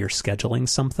 let's say, you're scheduling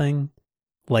something,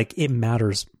 like it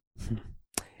matters.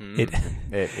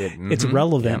 It's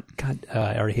relevant. Yeah. God,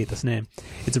 I already hate this name.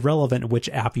 It's relevant which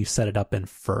app you set it up in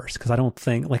first, because I don't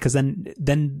think because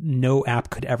then no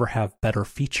app could ever have better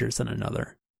features than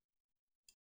another.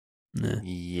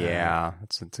 Yeah,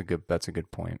 that's a good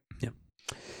point. Yeah.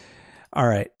 All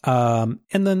right. And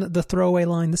then the throwaway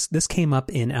line. This came up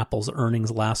in Apple's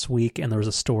earnings last week, and there was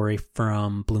a story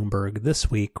from Bloomberg this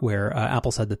week where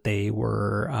Apple said that they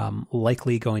were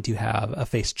likely going to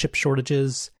face chip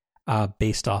shortages.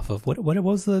 Based off of what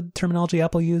was the terminology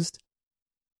Apple used?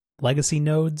 Legacy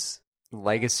nodes?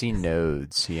 Legacy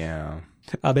nodes, yeah.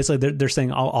 Basically, they're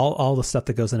saying all the stuff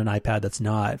that goes in an iPad that's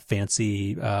not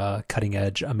fancy, cutting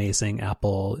edge, amazing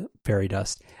Apple fairy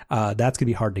dust, that's going to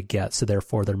be hard to get. So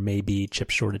therefore, there may be chip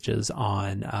shortages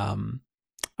on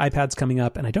iPads coming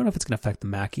up. And I don't know if it's going to affect the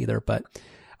Mac either, but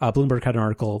Bloomberg had an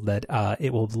article that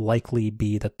it will likely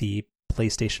be that the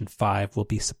PlayStation 5 will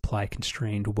be supply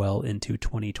constrained well into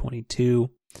 2022.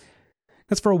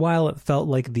 Because for a while it felt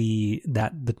like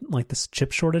this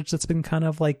chip shortage that's been kind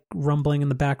of like rumbling in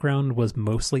the background was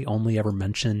mostly only ever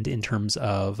mentioned in terms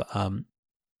of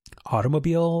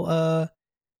automobile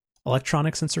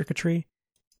electronics and circuitry,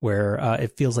 where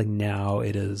it feels like now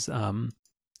it is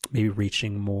maybe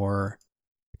reaching more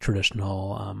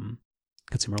traditional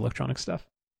consumer electronic stuff.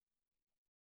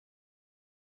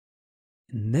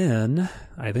 And then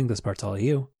I think this part's all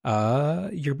you.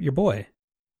 Your boy,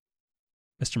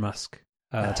 Mr. Musk,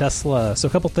 Tesla. So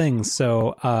a couple things.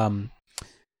 So,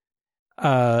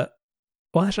 well,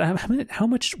 actually, how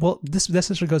much? Well, this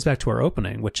actually goes back to our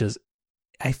opening, which is,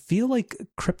 I feel like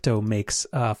crypto makes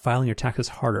filing your taxes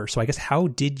harder. So I guess how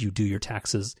did you do your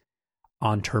taxes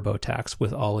on TurboTax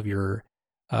with all of your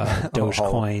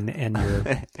Dogecoin and your?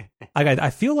 I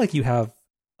feel like you have.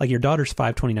 Like your daughter's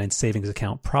 529 savings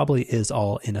account probably is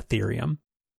all in Ethereum.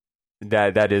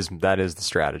 That is the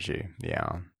strategy.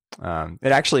 Yeah.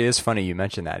 It actually is funny you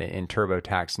mentioned that in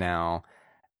TurboTax now,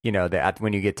 that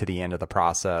when you get to the end of the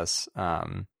process,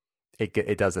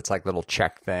 it does its like little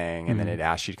check thing, and then it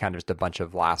asks you kind of just a bunch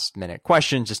of last minute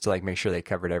questions just to like make sure they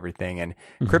covered everything. And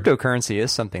cryptocurrency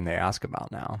is something they ask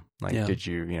about now. Like, did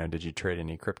you trade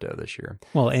any crypto this year?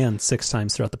 Well, and 6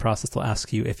 times throughout the process, they'll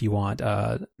ask you if you want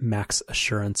max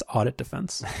assurance audit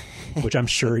defense, which I'm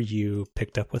sure you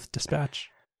picked up with Dispatch.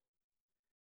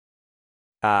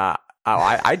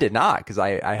 I did not, because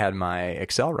I had my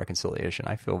Excel reconciliation.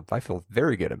 I feel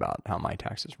very good about how my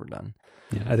taxes were done.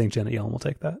 Yeah, I think Janet Yellen will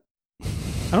take that.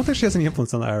 I don't think she has any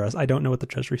influence on the IRS. I don't know what the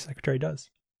Treasury Secretary does.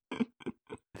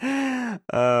 Yeah,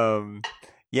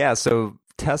 so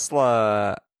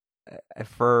Tesla,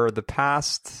 for the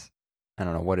past, I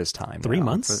don't know, what is time? 3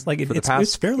 months?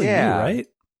 It's fairly new, right?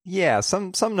 Yeah,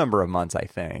 some number of months, I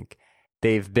think.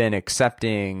 They've been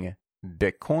accepting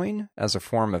Bitcoin as a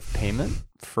form of payment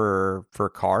for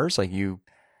cars. Like you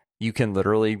can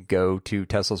literally go to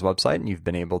Tesla's website and you've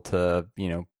been able to,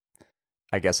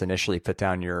 I guess initially put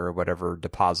down your whatever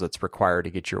deposits required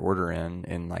to get your order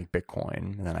in like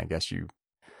Bitcoin, and then I guess you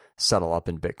settle up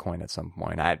in Bitcoin at some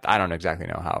point. I don't exactly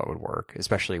know how it would work,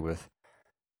 especially with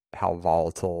how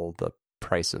volatile the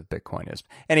price of Bitcoin is.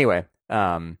 Anyway,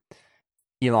 Elon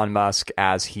Musk,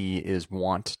 as he is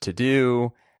wont to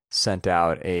do, sent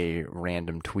out a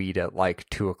random tweet at like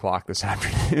 2:00 this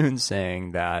afternoon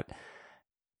saying that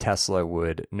Tesla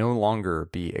would no longer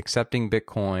be accepting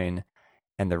Bitcoin.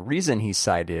 And the reason he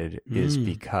cited is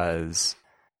because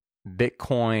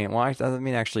Bitcoin, well, let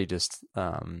me actually just,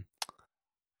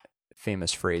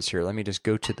 famous phrase here. Let me just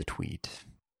go to the tweet.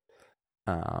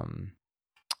 I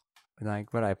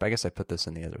guess I put this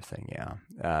in the other thing.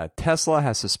 Yeah. Tesla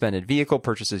has suspended vehicle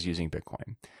purchases using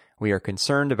Bitcoin. We are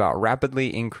concerned about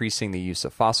rapidly increasing the use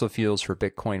of fossil fuels for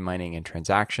Bitcoin mining and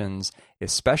transactions,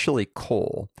 especially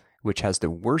coal, which has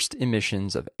the worst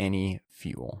emissions of any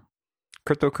fuel.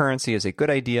 Cryptocurrency is a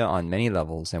good idea on many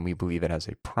levels, and we believe it has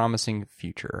a promising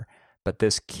future, but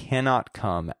this cannot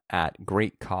come at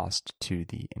great cost to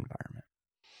the environment.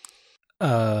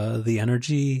 The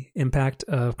energy impact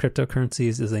of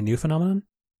cryptocurrencies is a new phenomenon?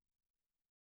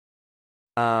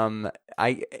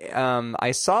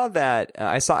 I saw that.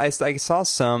 I saw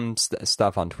some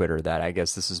stuff on Twitter that I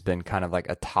guess this has been kind of like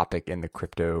a topic in the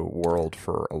crypto world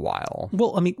for a while.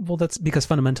 Well, that's because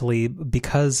fundamentally,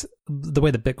 because the way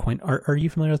that Bitcoin, are you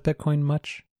familiar with Bitcoin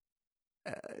much?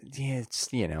 Yeah, it's,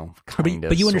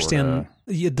 but you understand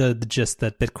the gist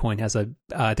that Bitcoin has I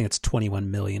think it's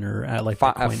 21 million or a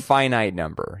finite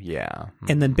number. Yeah.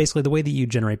 And then basically the way that you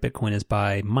generate Bitcoin is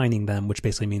by mining them, which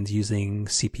basically means using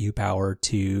CPU power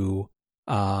to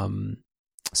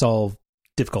solve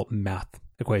difficult math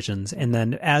equations. And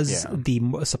then as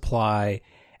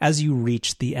you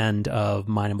reach the end of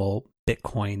mineable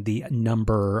Bitcoin, the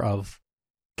number of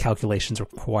calculations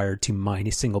required to mine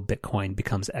a single Bitcoin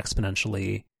becomes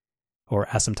exponentially or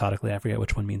asymptotically, I forget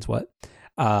which one means what,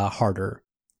 harder.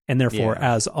 And therefore,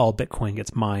 as all Bitcoin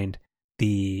gets mined,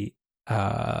 the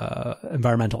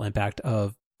environmental impact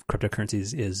of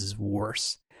cryptocurrencies is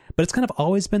worse. But it's kind of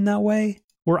always been that way,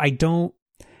 where I feel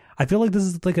like this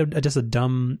is like just a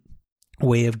dumb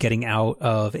way of getting out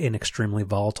of an extremely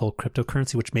volatile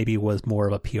cryptocurrency, which maybe was more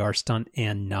of a PR stunt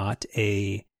and not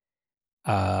a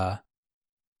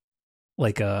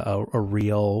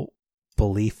real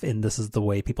belief in this is the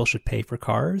way people should pay for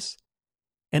cars.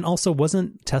 And also,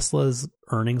 wasn't Tesla's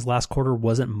earnings last quarter,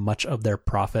 wasn't much of their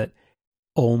profit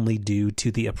only due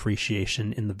to the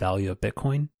appreciation in the value of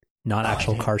Bitcoin, not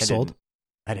actual cars sold?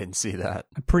 I didn't see that.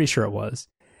 I'm pretty sure it was.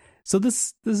 So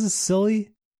this is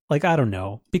silly. Like, I don't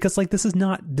know, because like this is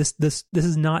not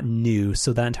new.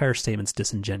 So that entire statement's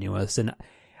disingenuous, and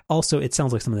also it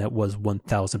sounds like something that was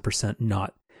 1,000%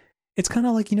 not. It's kind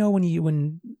of like,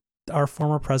 when our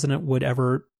former president would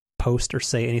ever post or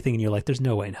say anything and you're like, there's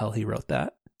no way in hell he wrote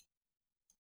that.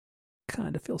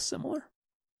 Kind of feels similar.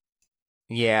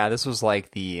 Yeah, this was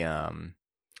like the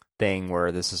thing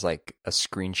where this is like a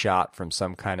screenshot from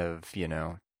some kind of,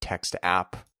 text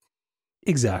app.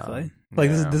 Exactly.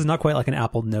 This is not quite like an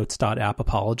Apple Notes.app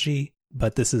apology,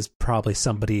 but this is probably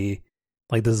somebody,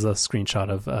 like this is a screenshot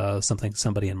of something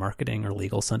somebody in marketing or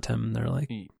legal sent him. And they're like,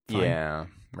 fine. Yeah,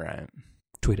 right.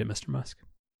 Tweet at Mr. Musk.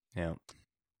 Yeah.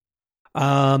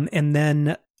 And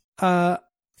then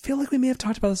feel like we may have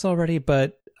talked about this already,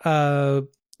 but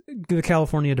the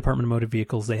California Department of Motor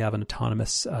Vehicles, they have an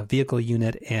autonomous vehicle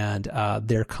unit, and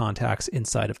their contacts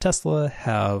inside of Tesla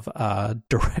have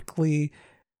directly,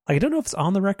 like, I don't know if it's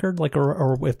on the record, like,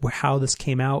 or how this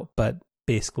came out, but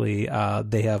basically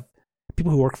they have,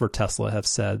 people who work for Tesla have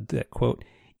said that, quote,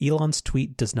 Elon's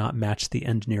tweet does not match the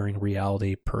engineering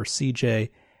reality per CJ.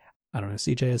 I don't know who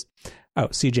CJ is. Oh,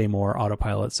 CJ Moore,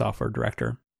 Autopilot software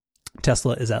director.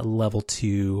 Tesla is at level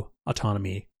 2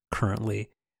 autonomy currently,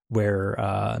 where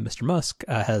Mr. Musk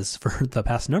has, for the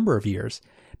past number of years,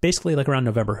 basically like around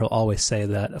November, he'll always say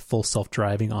that full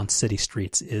self-driving on city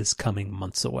streets is coming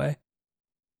months away.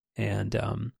 And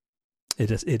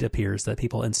it appears that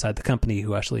people inside the company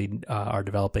who actually are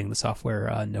developing the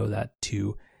software know that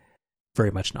to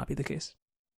very much not be the case.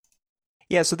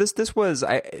 Yeah, so this was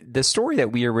the story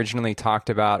that we originally talked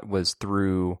about was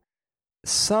through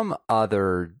some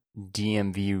other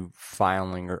DMV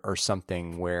filing or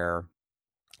something where,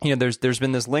 there's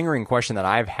been this lingering question that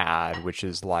I've had, which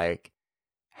is like,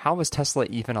 how is Tesla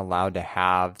even allowed to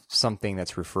have something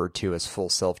that's referred to as full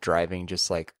self-driving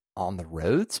just like on the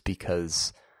roads?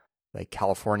 Because like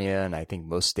California and I think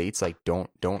most states like don't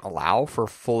allow for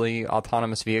fully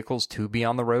autonomous vehicles to be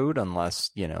on the road unless,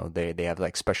 they have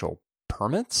like special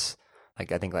permits.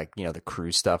 Like I think like, the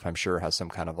cruise stuff I'm sure has some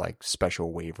kind of like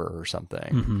special waiver or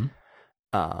something.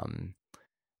 Mm-hmm.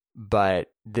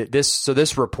 But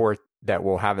this report that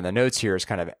we'll have in the notes here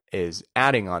is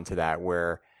adding on to that,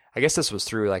 where I guess this was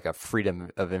through like a Freedom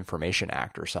of Information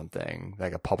Act or something,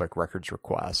 like a public records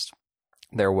request.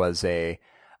 There was a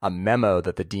memo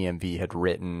that the DMV had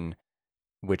written,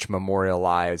 which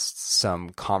memorialized some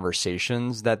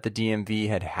conversations that the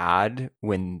DMV had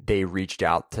when they reached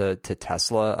out to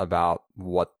Tesla about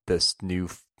what this new,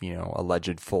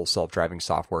 alleged full self-driving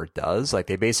software does. Like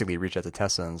they basically reached out to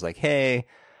Tesla and was like, hey,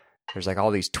 there's like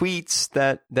all these tweets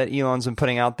that Elon's been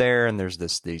putting out there, and there's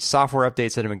these software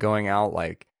updates that have been going out.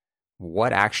 Like,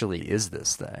 what actually is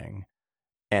this thing?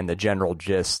 And the general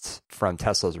gist from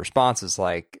Tesla's response is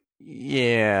like,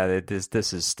 yeah,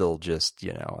 this is still just,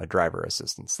 a driver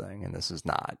assistance thing, and this is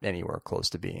not anywhere close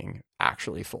to being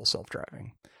actually full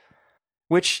self-driving.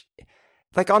 Which,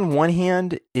 like, on one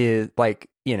hand is like,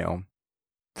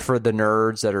 for the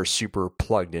nerds that are super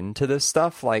plugged into this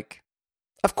stuff, like,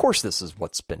 of course this is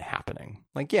what's been happening.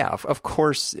 Like, yeah, of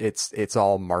course it's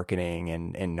all marketing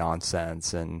and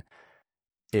nonsense, and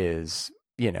is,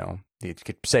 you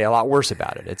could say a lot worse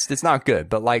about it. It's not good,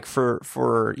 but like for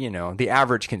the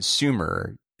average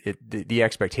consumer, the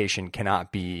expectation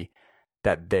cannot be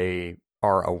that they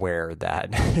are aware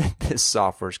that this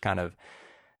software is kind of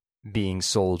being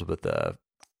sold with a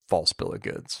false bill of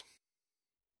goods.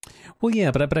 Well,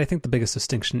 yeah, but I think the biggest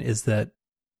distinction is that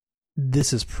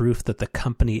this is proof that the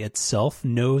company itself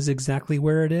knows exactly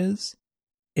where it is,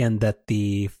 and that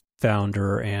the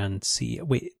founder and CEO.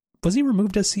 Wait, was he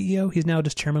removed as CEO? He's now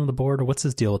just chairman of the board, or what's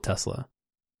his deal with Tesla?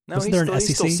 No, he's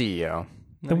still CEO.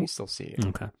 No, he's still CEO.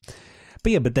 Okay.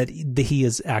 But yeah, but that he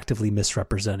is actively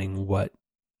misrepresenting what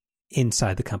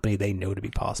inside the company they know to be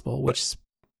possible, which.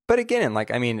 But again,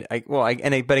 like, I mean,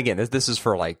 but again, this is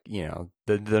for, like, you know,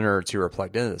 the nerds who are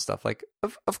plugged into this stuff. Like,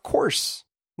 of course,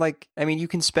 like, I mean, you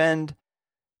can spend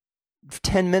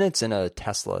 10 minutes in a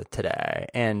Tesla today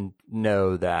and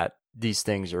know that these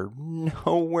things are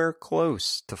nowhere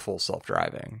close to full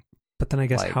self-driving. But then I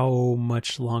guess, like, how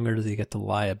much longer does he get to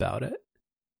lie about it?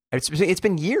 It's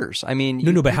been years. I mean,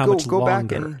 but how much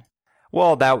longer?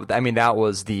 That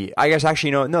was the, I guess,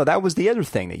 actually, no, that was the other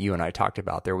thing that you and I talked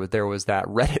about. There was that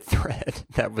Reddit thread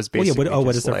that was basically,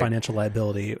 what is their financial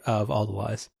liability of all the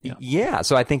lies? Yeah.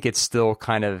 So I think it's still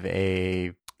kind of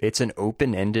it's an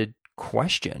open-ended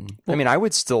question. I mean, I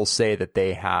would still say that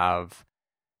they have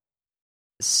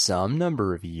some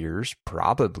number of years,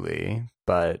 probably,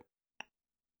 but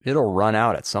it'll run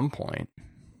out at some point.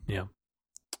 Yeah.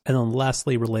 And then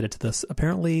lastly, related to this,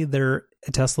 apparently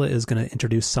Tesla is going to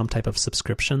introduce some type of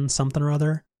subscription, something or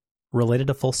other, related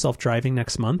to full self-driving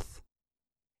next month.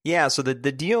 Yeah, so the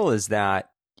deal is that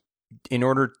in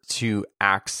order to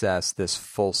access this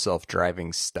full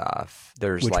self-driving stuff,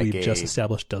 there's which we've just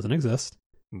established doesn't exist.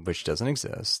 Which doesn't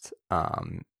exist.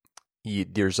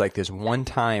 There's like this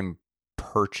one-time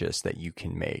purchase that you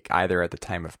can make, either at the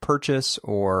time of purchase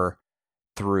or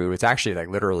through, it's actually like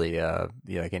literally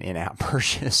like an in-app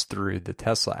purchase through the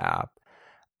Tesla app.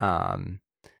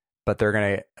 But they're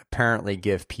going to apparently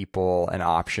give people an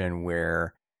option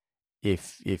where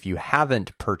if you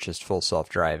haven't purchased full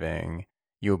self-driving,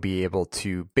 you'll be able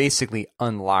to basically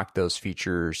unlock those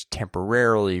features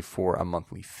temporarily for a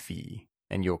monthly fee,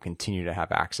 and you'll continue to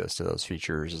have access to those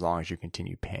features as long as you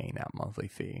continue paying that monthly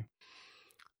fee.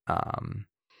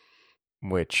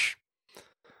 Which,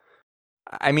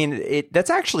 I mean,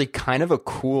 that's actually kind of a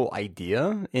cool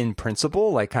idea in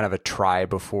principle, like kind of a try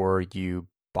before you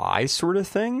buy sort of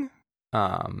thing.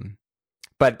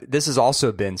 But this has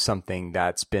also been something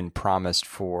that's been promised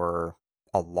for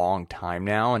a long time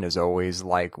now and is always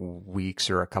like weeks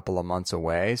or a couple of months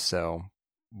away. So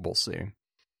we'll see.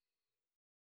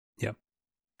 Yep.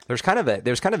 There's kind of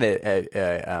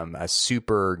a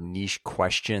super niche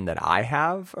question that I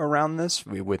have around this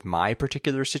with my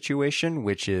particular situation,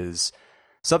 which is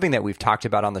something that we've talked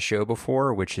about on the show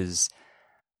before, which is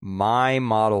my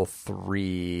Model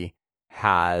 3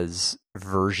 has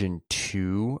version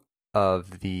 2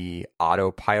 of the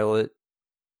autopilot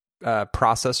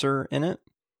processor in it.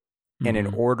 Mm-hmm. And in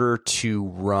order to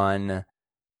run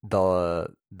or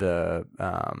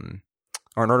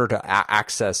in order to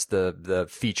access the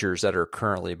features that are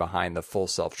currently behind the full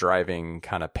self-driving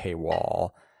kind of paywall,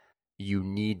 you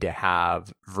need to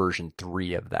have version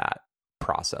 3 of that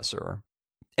processor.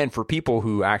 And for people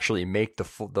who actually make the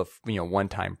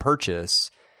one-time purchase,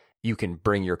 you can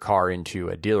bring your car into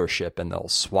a dealership and they'll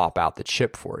swap out the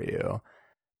chip for you.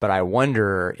 But I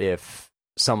wonder if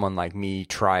someone like me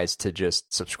tries to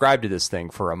just subscribe to this thing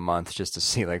for a month just to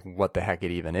see like what the heck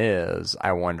it even is.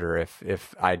 I wonder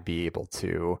if I'd be able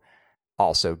to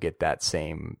also get that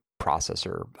same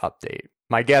processor update.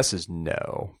 My guess is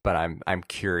no, but I'm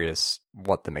curious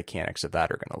what the mechanics of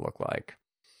that are going to look like.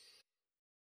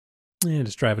 Yeah,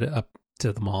 just drive it up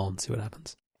to the mall and see what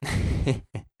happens.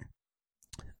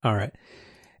 All right.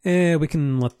 We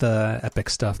can let the Epic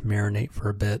stuff marinate for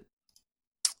a bit.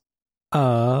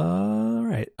 All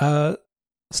right.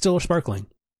 Still or sparkling?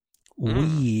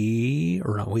 The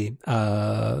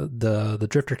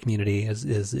drifter community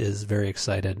is very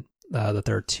excited that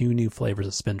there are 2 new flavors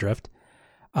of Spindrift,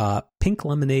 pink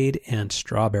lemonade and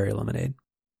strawberry lemonade.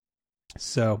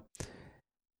 So,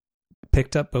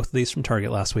 picked up both of these from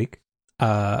Target last week.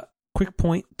 Quick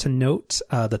point to note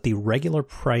that the regular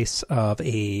price of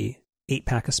a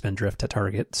 8-pack of Spindrift at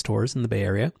Target stores in the Bay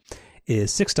Area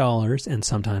is $6, and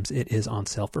sometimes it is on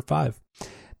sale for $5.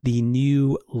 The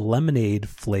new lemonade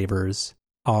flavors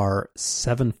are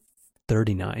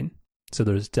 $7.39. So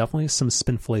there's definitely some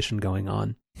spinflation going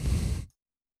on.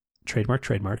 Trademark.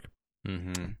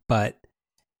 Mm-hmm. But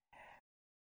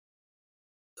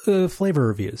flavor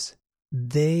reviews,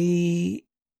 they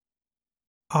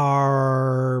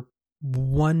are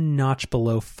one notch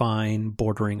below fine,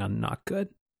 bordering on not good.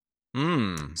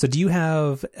 So do you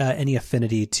have any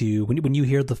affinity to, when you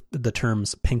hear the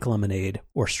terms pink lemonade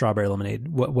or strawberry lemonade,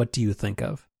 what do you think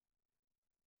of?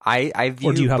 I view,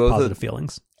 or do you have positive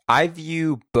feelings? I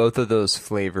view both of those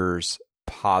flavors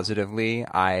positively.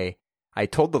 I I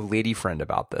told the lady friend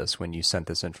about this when you sent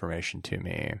this information to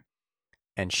me,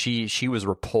 and she was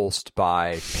repulsed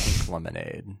by pink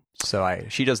lemonade. So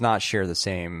she does not share the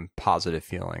same positive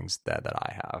feelings that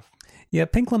I have. Yeah,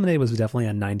 pink lemonade was definitely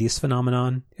a 90s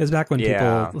phenomenon. It was back when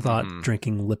people thought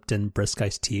drinking Lipton brisk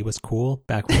iced tea was cool,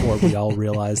 back before we all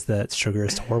realized that sugar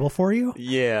is horrible for you.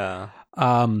 Yeah.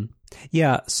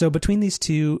 Yeah, so between these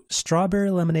two,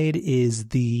 strawberry lemonade is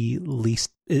the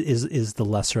least is the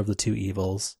lesser of the two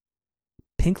evils.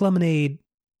 Pink lemonade,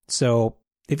 so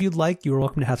if you'd like, you're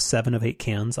welcome to have 7 of 8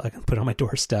 cans. I can put on my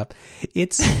doorstep.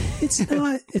 It's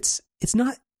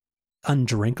not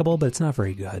undrinkable, but it's not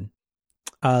very good.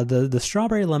 The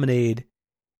strawberry lemonade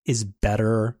is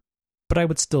better, but I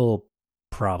would still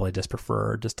probably just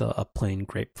prefer just a plain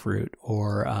grapefruit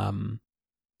or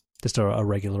just a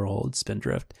regular old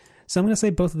Spindrift. So I'm going to say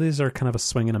both of these are kind of a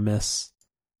swing and a miss.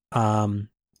 I'm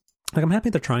happy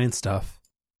they're trying stuff.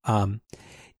 I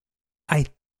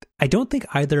don't think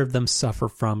either of them suffer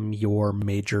from your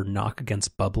major knock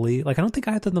against bubbly. Like, I don't think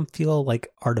either of them feel like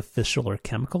artificial or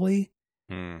chemically,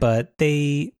 but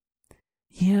it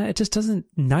just doesn't,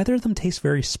 neither of them taste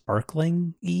very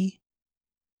sparkling-y.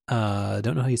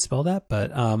 Don't know how you spell that,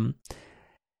 but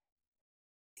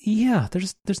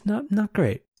there's not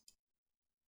great.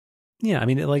 Yeah, I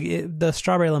mean, the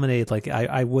strawberry lemonade, like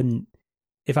I wouldn't,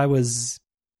 if I was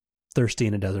thirsty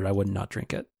in a desert, I would not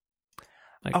drink it.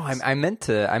 I meant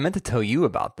to tell you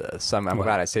about this. I'm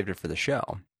glad I saved it for the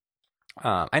show.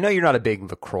 I know you're not a big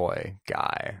LaCroix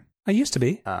guy. I used to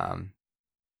be.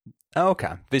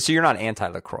 Okay. So you're not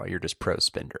anti-LaCroix. You're just pro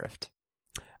Spindrift.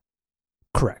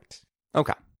 Correct.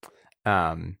 Okay.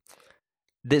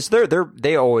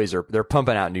 They're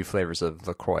pumping out new flavors of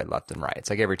LaCroix left and right. It's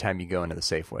like every time you go into the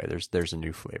Safeway, there's a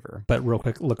new flavor. But real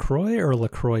quick, LaCroix or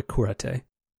LaCroix Curate?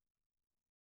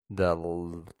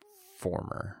 The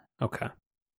former. Okay.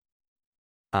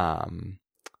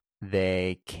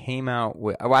 They came out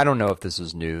with, I don't know if this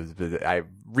is new, but I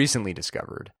recently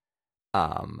discovered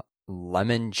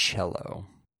limoncello.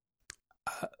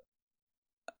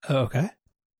 Okay.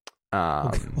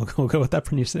 We'll go with that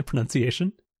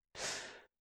pronunciation.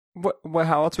 What?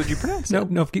 How else would you pronounce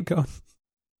it? No, keep going.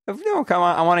 No, come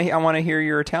on. I want to hear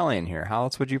your Italian here. How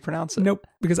else would you pronounce it? Nope,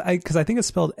 because I think it's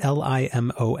spelled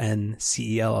LIMONCELLO.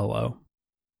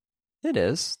 It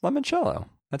is limoncello.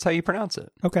 That's how you pronounce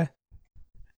it. Okay.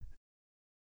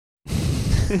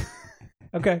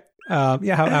 Okay.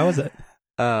 Yeah. How is it?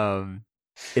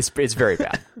 It's very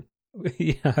bad.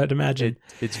 Yeah, I'd imagine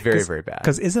it's very, very bad.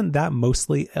 Because isn't that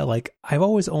mostly like, I've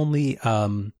always only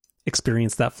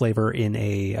experienced that flavor in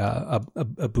a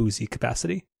boozy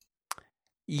capacity.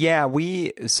 Yeah,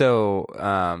 for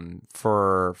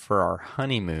our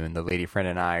honeymoon, the lady friend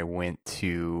and I went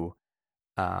to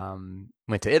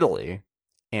Italy,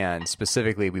 and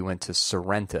specifically we went to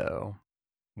Sorrento,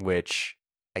 which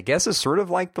I guess is sort of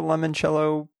like the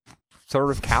limoncello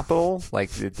sort of capital. Like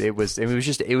it was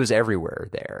everywhere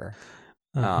there.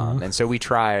 And so we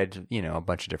tried, a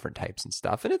bunch of different types and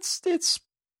stuff, and it's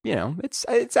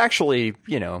actually,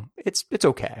 it's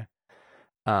okay.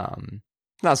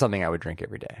 Not something I would drink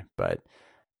every day, but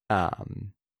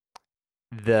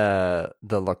the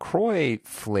LaCroix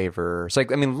flavor, it's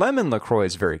like, I mean, lemon LaCroix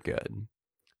is very good,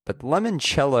 but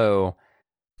limoncello,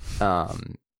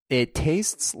 it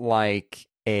tastes like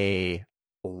a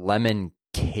lemon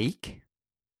cake,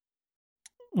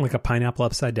 like a pineapple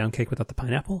upside down cake without the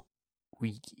pineapple,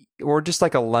 or just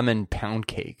like a lemon pound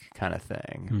cake kind of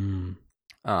thing.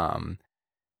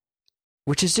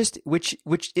 Which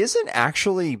isn't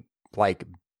actually like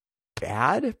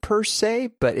bad per se,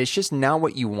 but it's just not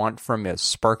what you want from a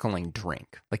sparkling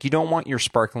drink. Like, you don't want your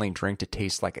sparkling drink to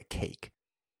taste like a cake.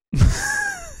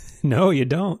 No, you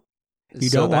don't. You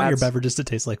don't want your beverages to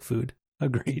taste like food.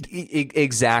 Agreed.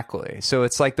 Exactly. So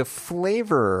it's like the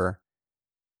flavor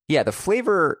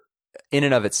in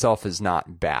and of itself is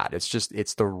not bad. It's just,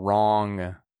 it's the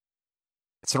wrong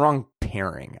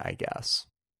pairing, I guess.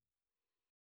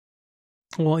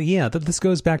 Well, yeah, this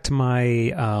goes back to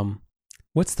my,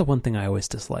 what's the one thing I always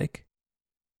dislike?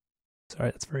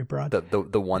 Sorry, that's very broad.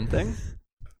 The one thing?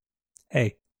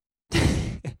 Hey.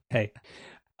 Hey.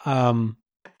 What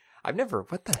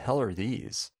the hell are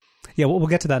these? Yeah, we'll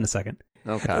get to that in a second.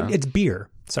 Okay. It's beer.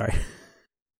 Sorry.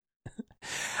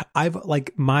 I've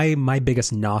like my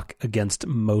biggest knock against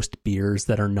most beers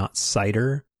that are not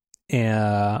cider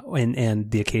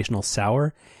and the occasional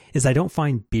sour is I don't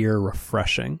find beer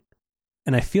refreshing.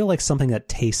 And I feel like something that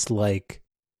tastes like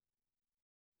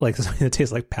something that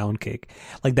tastes like pound cake.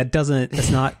 Like that's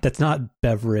not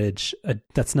beverage.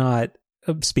 That's not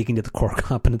speaking to the core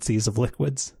competencies of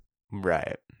liquids.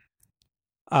 Right.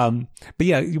 But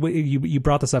yeah, you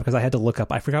brought this up because I had to look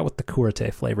up. I forgot what the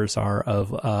Kurate flavors are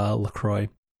of LaCroix,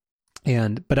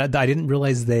 but I didn't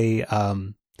realize they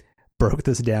broke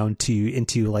this down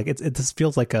into like this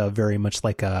feels like a very much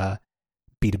like a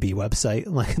B2B website.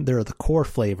 Like there are the core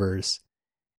flavors,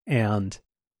 and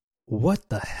what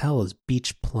the hell is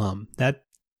beach plum? That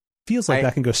feels like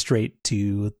that can go straight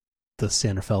to the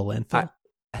Santa Fe landfill.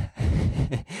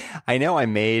 I know I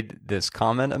made this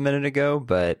comment a minute ago,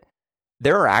 but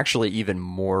there are actually even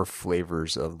more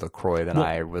flavors of LaCroix than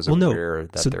I was aware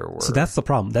that there were. So that's the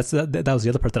problem. That was the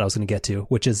other part that I was going to get to,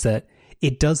 which is that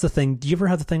it does the thing. Do you ever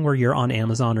have the thing where you're on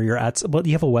Amazon or you're at, well,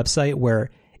 you have a website where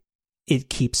it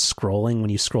keeps scrolling when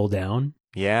you scroll down?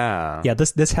 Yeah. Yeah,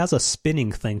 this has a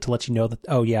spinning thing to let you know that,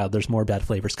 oh yeah, there's more bad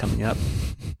flavors coming up.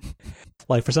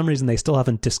 Like for some reason they still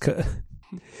haven't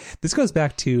This goes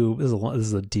back to, this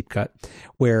is a deep cut,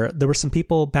 where there were some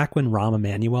people back when Rahm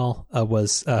Emanuel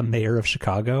was mayor of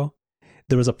Chicago.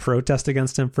 There was a protest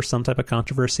against him for some type of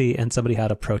controversy, and somebody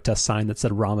had a protest sign that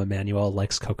said Rahm Emanuel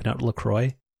likes coconut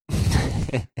LaCroix.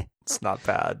 It's not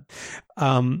bad.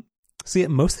 So yeah,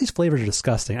 most of these flavors are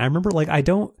disgusting. I remember like I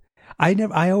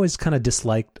always kind of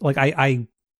disliked, like I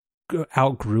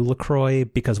outgrew LaCroix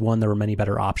because one, there were many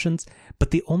better options,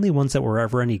 but the only ones that were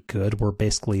ever any good were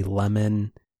basically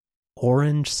lemon,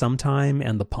 orange sometime,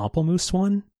 and the pamplemousse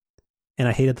one. And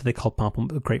I hated that they called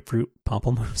grapefruit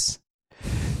pamplemousse.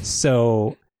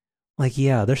 So like,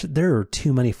 yeah, there are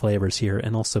too many flavors here.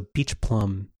 And also beach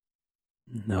plum.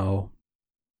 No,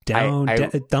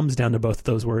 thumbs down to both of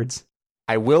those words.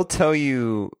 I will tell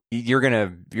you, you're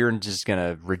just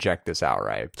gonna reject this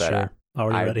outright, but sure.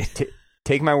 Already ready.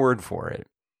 Take my word for it.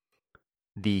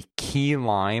 The key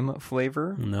lime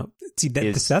flavor. No, see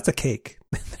that's a cake.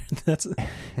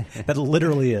 That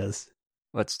literally is.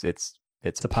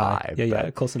 It's a pie.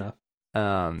 Yeah, close enough.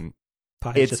 Pie.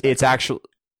 It's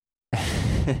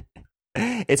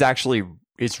actually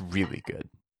it's really good.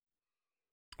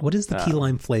 What is the key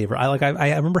lime flavor?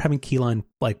 I remember having key lime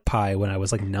like pie when I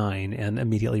was like 9 and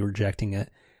immediately rejecting it.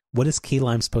 What is key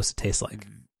lime supposed to taste like?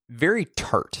 Very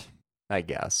tart, I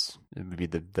guess. It would be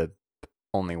the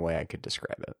only way I could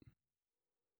describe it.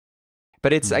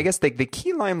 But it's, I guess, the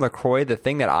key lime LaCroix, the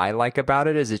thing that I like about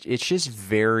it is it's just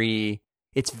very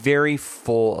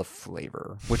full of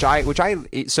flavor,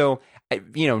 so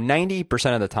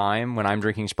 90% of the time when I'm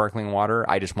drinking sparkling water,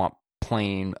 I just want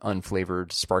plain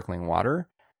unflavored sparkling water.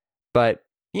 But,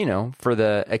 for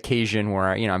the occasion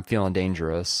where, I'm feeling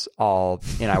dangerous, I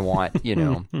want,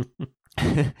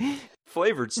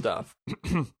 flavored stuff.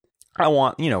 I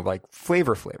want, like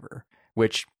flavor,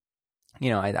 which, I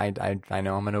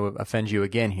know I'm going to offend you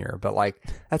again here, but like,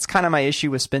 that's kind of my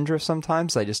issue with Spindrift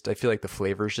sometimes. I feel like the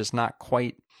flavor is just not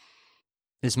quite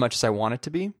as much as I want it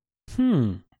to be.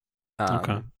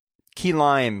 Okay. Key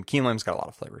lime's got a lot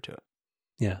of flavor to it.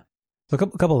 Yeah. So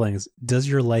a couple of things. Does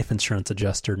your life insurance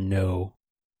adjuster know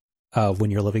when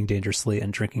you're living dangerously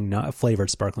and drinking not flavored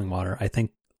sparkling water? I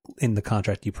think in the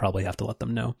contract you probably have to let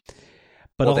them know.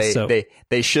 But also,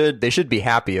 they should be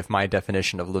happy if my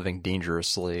definition of living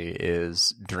dangerously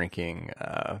is drinking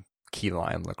key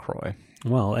lime LaCroix.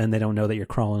 Well, and they don't know that you're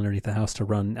crawling underneath the house to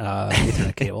run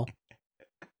Ethernet cable,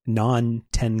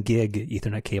 non-10 gig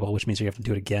Ethernet cable, which means you have to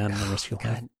do it again the rest of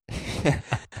your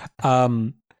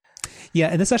life. Yeah,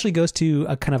 and this actually goes to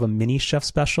a kind of a mini chef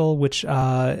special, which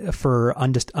for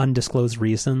undisclosed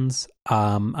reasons,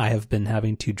 I have been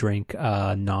having to drink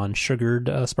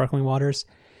non-sugared sparkling waters.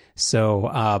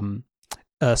 So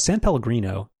San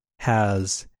Pellegrino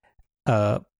has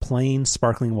plain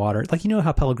sparkling water. Like,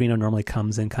 how Pellegrino normally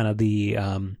comes in kind of the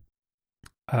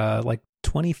like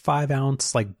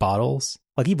 25-ounce like bottles.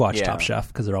 Like you've watched Top Chef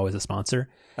because they're always a sponsor.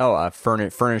 Oh,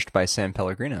 furnished by San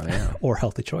Pellegrino, yeah. Or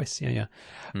Healthy Choice, yeah.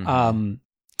 Mm-hmm.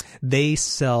 They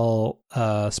sell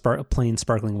plain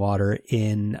sparkling water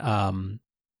in kind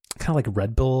of like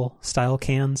Red Bull style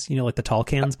cans, like the tall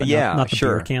cans, but not the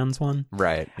beer cans one.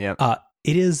 Right. Yeah.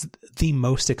 It is the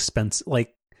most expensive.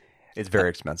 Like, it's very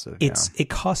expensive. It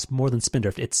costs more than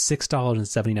Spindrift. It's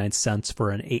 $6.79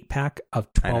 for an 8-pack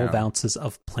of 12 ounces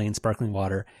of plain sparkling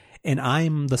water, and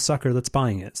I'm the sucker that's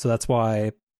buying it. So that's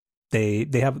why they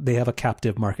have a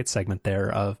captive market segment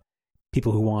there of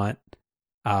people who want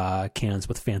cans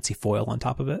with fancy foil on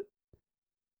top of it.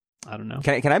 I don't know.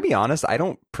 Can I be honest? I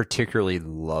don't particularly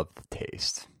love the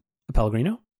taste. A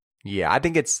Pellegrino? Yeah, I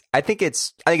think it's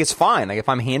fine. Like if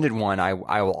I'm handed one,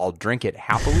 I'll drink it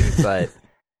happily. But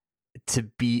to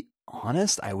be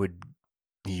honest, I would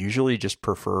usually just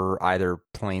prefer either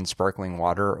plain sparkling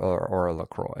water or a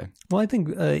LaCroix. Well, I think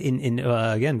in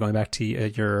again going back to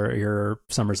your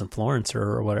summers in Florence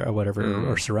or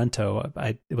whatever or Sorrento,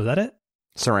 was that it?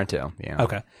 Sorrento, yeah.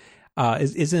 Okay.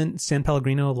 Isn't San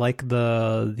Pellegrino like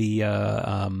the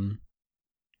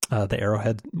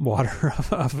Arrowhead water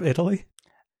of Italy?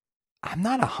 I'm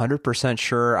not 100%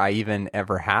 sure I even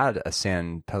ever had a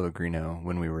San Pellegrino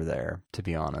when we were there, to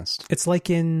be honest. It's like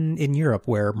in Europe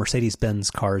where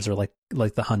Mercedes-Benz cars are like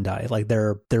the Hyundai. Like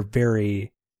they're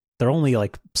only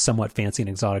like somewhat fancy and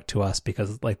exotic to us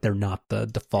because like they're not the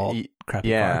default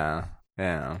crappy car.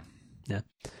 Yeah.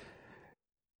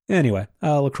 Anyway,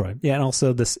 LaCroix. Yeah, and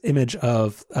also this image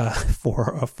of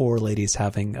four ladies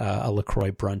having a LaCroix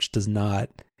brunch does not.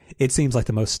 It seems like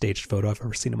the most staged photo I've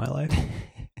ever seen in my life.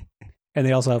 And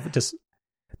they also have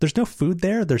there's no food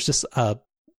there. There's just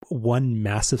one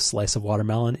massive slice of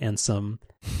watermelon and some.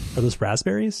 Are those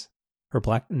raspberries or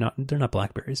black? No, they're not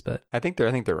blackberries, but I think they're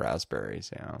raspberries.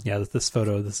 Yeah. Yeah. This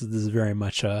photo. This is very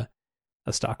much a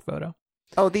stock photo.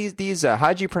 Oh, these.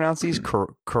 How'd you pronounce these?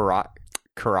 Karate?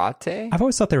 I've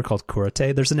always thought they were called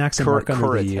kurate. There's an accent mark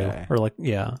under the U, or like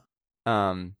yeah.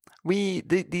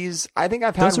 These. I think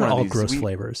I've had those are one all of these. gross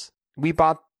flavors. We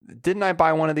bought. Didn't I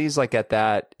buy one of these like at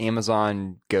that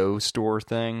Amazon Go store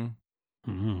thing?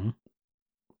 Mm-hmm.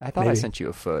 I thought I sent you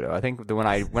a photo. I think when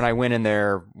I went in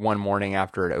there one morning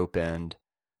after it opened.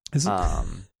 Go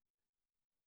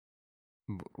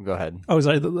ahead. Oh,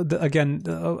 sorry. Again,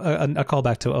 a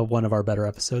callback to one of our better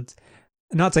episodes.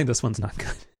 Not saying this one's not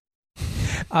good.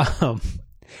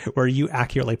 Where you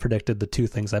accurately predicted the two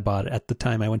things I bought at the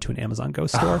time I went to an Amazon Go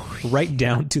store, right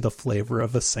down to the flavor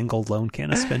of a single lone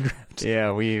can of Spindrift.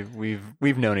 Yeah,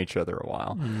 we've known each other a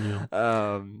while.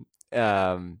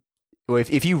 Yeah. Well,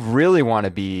 if you really want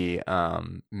to be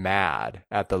mad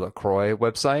at the LaCroix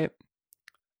website,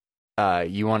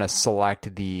 you want to select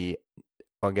I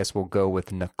guess we'll go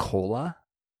with Nicola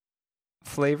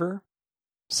flavor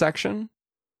section.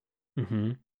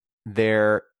 Mm-hmm.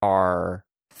 There are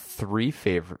 3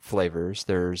 favorite flavors.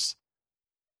 There's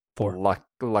 4.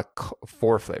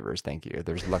 4 flavors. Thank you.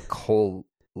 There's La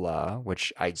Cola,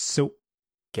 which I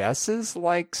guess is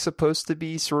like supposed to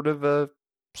be sort of a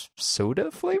soda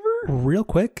flavor. Real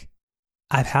quick,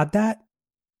 I've had that.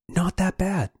 Not that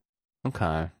bad.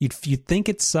 Okay. You'd think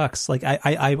it sucks. Like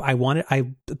I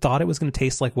thought it was going to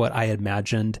taste like what I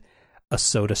imagined a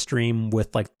Soda Stream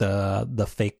with like the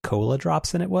fake cola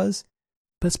drops in it was,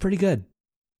 but it's pretty good.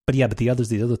 But yeah, but the other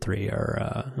 3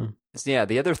 are Yeah,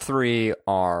 the other 3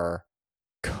 are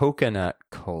coconut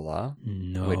cola.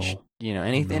 No. Which,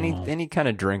 any kind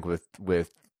of drink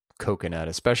with coconut,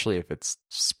 especially if it's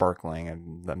sparkling,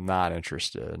 I'm not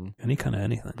interested. Any kind of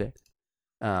anything.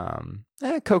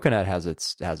 Coconut has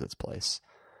its place.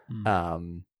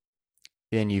 Then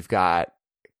you've got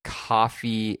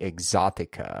coffee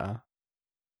exotica,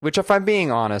 which if I'm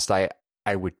being honest, I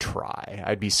would try.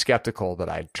 I'd be skeptical, but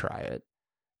I'd try it.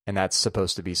 And that's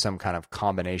supposed to be some kind of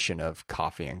combination of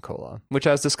coffee and cola, which,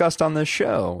 as discussed on this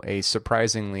show, a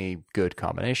surprisingly good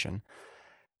combination.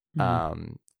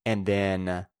 And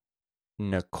then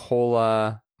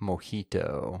Nicola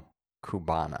Mojito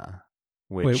Cubana,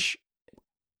 which...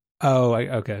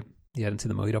 okay. You hadn't seen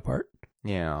the mojito part?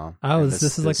 Yeah. Oh,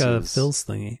 this is like a Phil's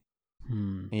thingy.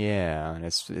 Yeah, and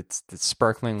it's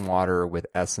sparkling water with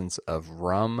essence of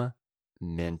rum,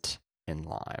 mint, and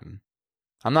lime.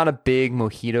 I'm not a big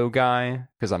mojito guy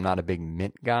because I'm not a big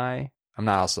mint guy. I'm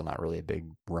also not really a big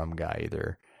rum guy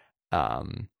either.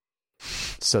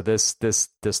 So this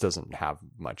doesn't have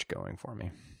much going for me.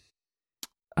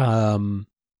 $10.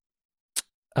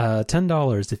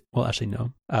 Well, actually,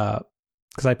 no.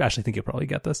 Because I actually think you'll probably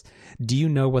get this. Do you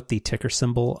know what the ticker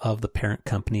symbol of the parent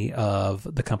company of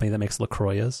the company that makes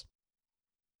LaCroix is?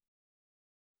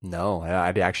 No, I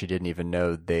actually didn't even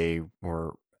know they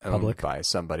were owned by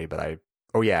somebody, but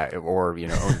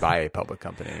owned by a public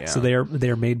company. Yeah. So they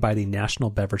are made by the National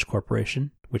Beverage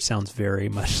Corporation, which sounds very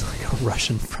much like a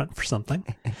Russian front for something.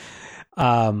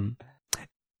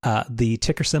 The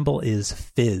ticker symbol is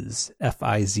Fizz,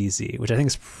 F-I-Z-Z, which I think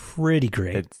is pretty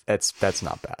great. That's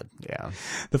not bad. Yeah.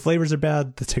 The flavors are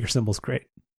bad. The ticker symbol's great.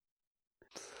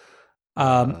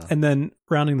 And then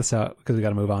rounding this out, because we got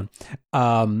to move on.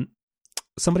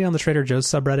 Somebody on the Trader Joe's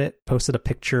subreddit posted a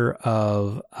picture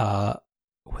of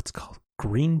what's called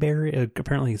Greenberry.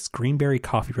 Apparently it's Greenberry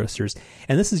Coffee Roasters.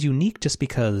 And this is unique just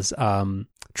because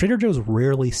Trader Joe's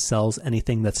rarely sells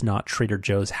anything that's not Trader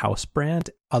Joe's house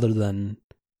brand other than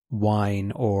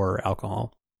wine or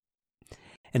alcohol.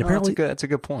 And apparently that's a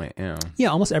good point. Yeah,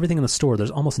 almost everything in the store, there's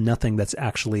almost nothing that's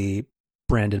actually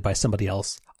branded by somebody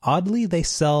else. Oddly, they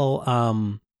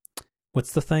sell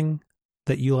what's the thing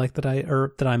that you like that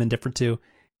I'm indifferent to?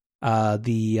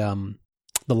 The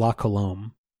La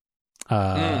Colombe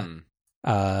draft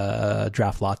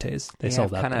lattes. They sell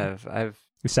that.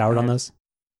 You soured on those?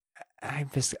 I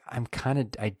just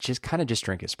kind of just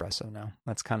drink espresso now.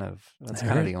 That's kind of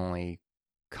the only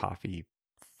coffee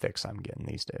fix I'm getting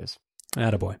these days.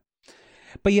 Attaboy.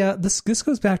 But yeah, this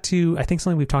goes back to, I think,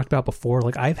 something we've talked about before.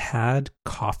 Like, I've had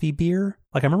coffee beer.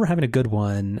 Like, I remember having a good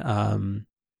one.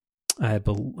 I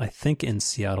think in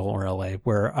Seattle or LA,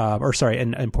 where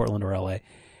in Portland or LA,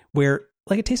 where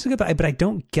like it tasted good, but I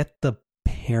don't get the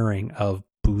pairing of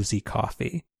boozy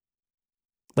coffee.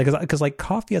 Like, because like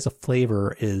coffee as a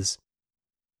flavor is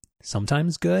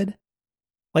sometimes good.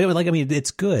 Like I mean,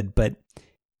 it's good, but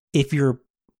if you're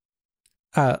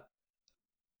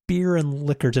beer and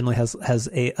liquor generally has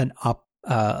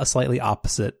a slightly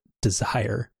opposite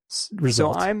desire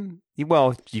result. So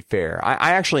to be fair,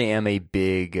 I actually am a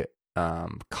big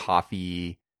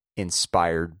coffee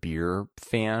inspired beer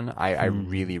fan. I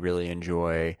really, really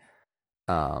enjoy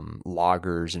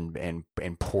lagers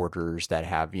and porters that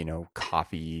have,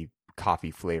 coffee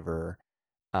flavor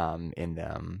in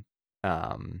them.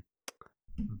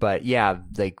 But yeah,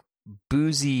 like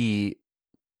boozy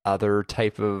other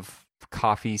type of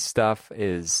coffee stuff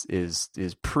is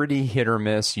pretty hit or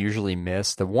miss, usually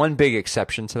miss. The one big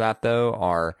exception to that though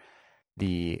are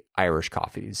the Irish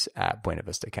coffees at Buena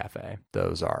Vista Cafe.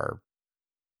 Those are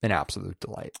an absolute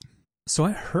delight. So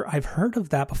I've heard of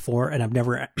that before, and I've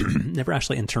never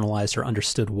actually internalized or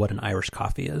understood what an Irish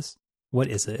coffee is. What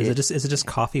is it? Is it just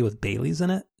coffee with Baileys in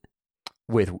it?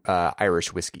 With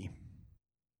Irish whiskey.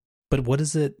 But what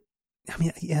is it? I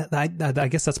mean, yeah, I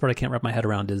guess that's what I can't wrap my head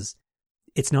around is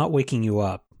it's not waking you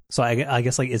up. So I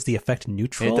guess, like, is the effect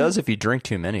neutral? It does if you drink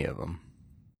too many of them.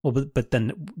 Well, but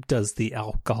then does the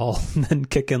alcohol then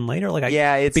kick in later? Like,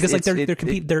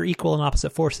 they're equal and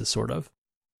opposite forces, sort of.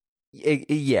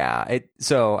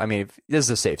 So I mean, this is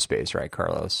a safe space, right,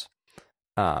 Carlos?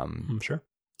 I'm sure.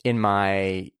 In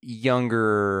my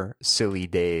younger silly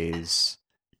days,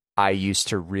 I used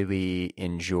to really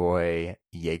enjoy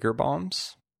Jaeger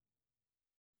bombs,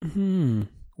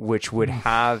 which would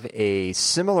have a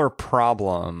similar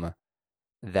problem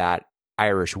that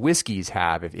Irish whiskeys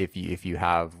have if you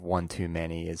have one too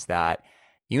many, is that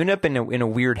you end up in a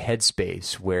weird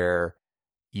headspace where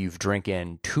you've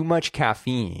drinking too much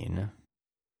caffeine,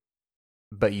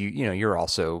 but you're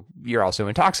also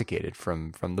intoxicated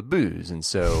from the booze, and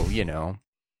so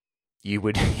you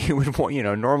would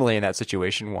normally in that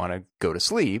situation want to go to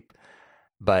sleep,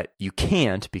 but you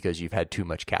can't because you've had too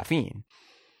much caffeine,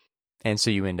 and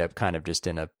so you end up kind of just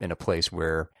in a place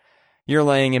where you're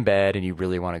laying in bed and you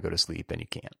really want to go to sleep and you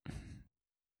can't.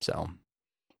 So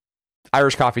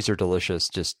Irish coffees are delicious.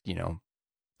 Just,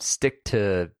 stick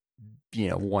to,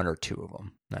 one or two of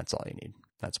them. That's all you need.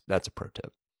 That's a pro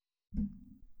tip.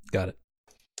 Got it.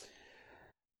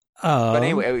 But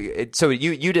anyway, so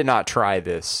you did not try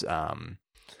this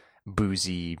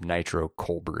boozy nitro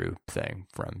cold brew thing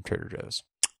from Trader Joe's.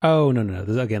 Oh, no.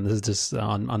 This is just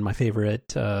on my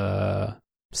favorite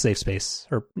safe space,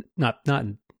 or not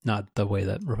the way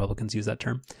that Republicans use that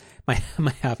term. My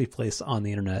happy place on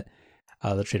the internet,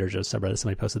 the Trader Joe's subreddit.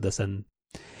 Somebody posted this, and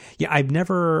yeah, I've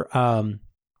never, I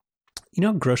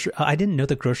didn't know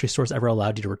that grocery stores ever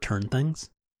allowed you to return things.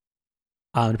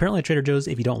 And apparently at Trader Joe's,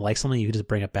 if you don't like something, you can just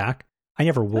bring it back. I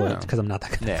never would because I'm not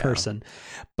that kind of person.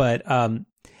 But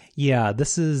yeah,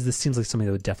 this seems like something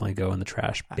that would definitely go in the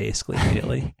trash basically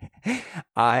immediately.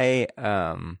 I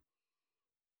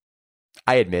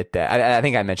admit that I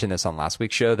think I mentioned this on last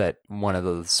week's show, that one of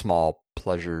the small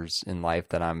pleasures in life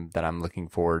that I'm looking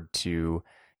forward to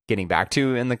getting back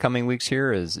to in the coming weeks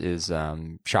here is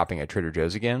shopping at Trader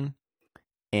Joe's again.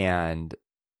 And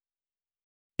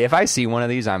if I see one of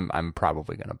these, I'm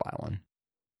probably going to buy one,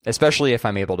 especially if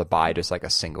I'm able to buy just like a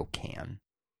single can.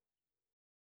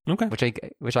 Okay.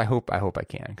 Which I hope I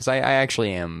can, because I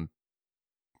actually I'm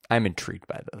intrigued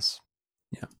by this.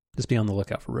 Yeah. Just be on the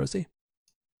lookout for Rosie.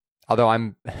 Although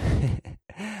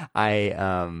I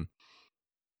am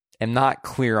not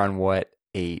clear on what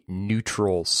a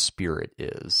neutral spirit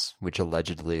is, which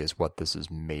allegedly is what this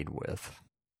is made with.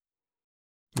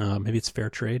 Maybe it's fair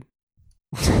trade,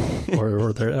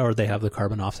 or they have the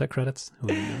carbon offset credits. Who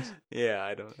knows? Yeah,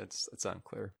 I don't. It's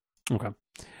unclear. Okay.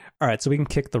 All right, so we can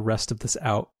kick the rest of this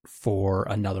out for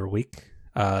another week.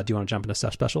 Do you want to jump into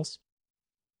stuff specials?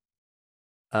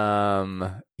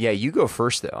 Yeah, you go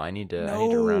first though. I need to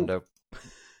round up.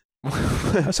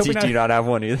 Do you not have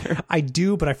one either? I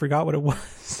do, but I forgot what it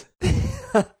was.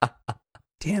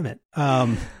 Damn it.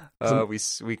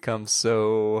 We come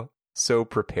so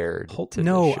prepared.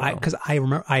 Because I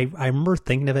remember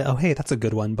thinking of it. Oh, hey, that's a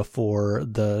good one before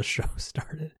the show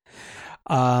started.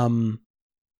 Damn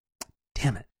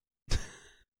it.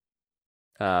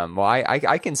 Well,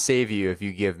 I can save you if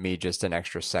you give me just an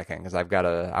extra second because I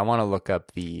want to look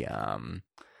up the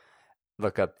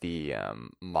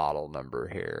model number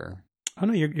here. Oh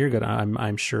no, you're good.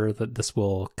 I'm sure that this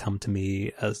will come to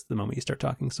me as the moment you start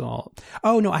talking. So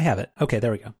oh no, I have it. Okay,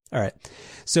 there we go. All right.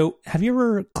 So have you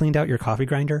ever cleaned out your coffee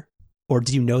grinder, or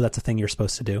do you know that's a thing you're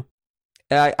supposed to do?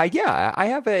 Yeah, I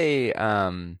have a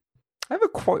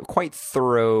quite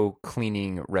thorough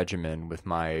cleaning regimen with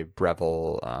my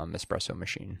Breville espresso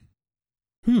machine.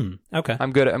 Okay.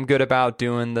 I'm good about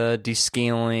doing the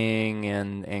descaling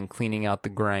and cleaning out the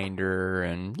grinder,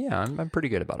 and yeah, I'm pretty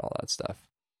good about all that stuff.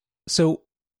 So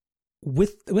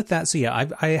with that, so yeah,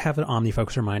 I have an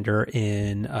OmniFocus reminder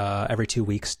in every 2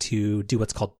 weeks to do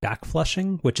what's called back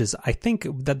flushing, which is, I think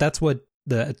that's what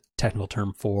the technical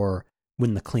term for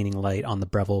when the cleaning light on the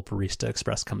Breville Barista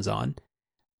Express comes on,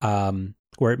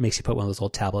 where it makes you put one of those little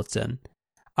tablets in.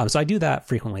 So I do that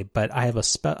frequently, but I have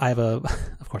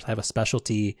of course I have a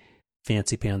specialty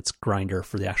fancy pants grinder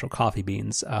for the actual coffee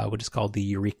beans, which is called the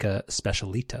Eureka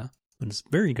Specialita. It's a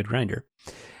very good grinder.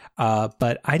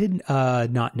 But I did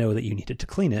not know that you needed to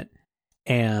clean it.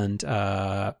 And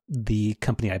the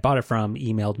company I bought it from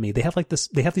emailed me. They have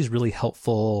these really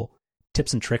helpful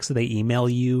tips and tricks that they email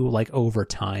you like over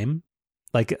time.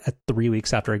 Like 3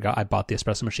 weeks after I bought the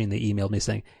espresso machine, they emailed me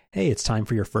saying, "Hey, it's time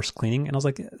for your first cleaning." And I was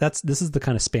like, this is the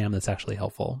kind of spam that's actually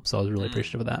helpful. So I was really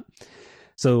appreciative of that.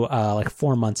 So like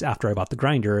 4 months after I bought the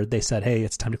grinder, they said, "Hey,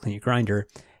 it's time to clean your grinder."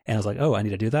 And I was like, "Oh, I need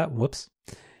to do that. Whoops."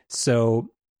 So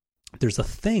there's a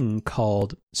company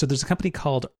called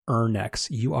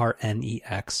Urnex,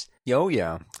 Urnex. Oh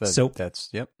yeah.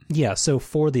 Yep. Yeah. So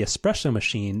for the espresso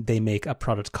machine, they make a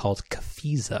product called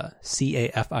Cafiza,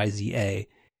 Cafiza,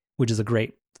 which is a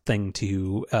great thing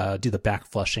to do the back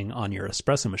flushing on your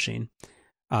espresso machine,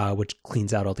 which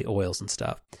cleans out all the oils and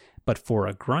stuff. But for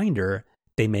a grinder,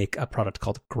 they make a product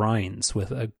called Grinds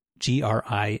with a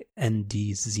GRINDZZ.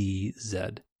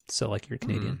 So like you're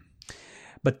Canadian.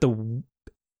 But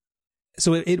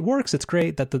so it works. It's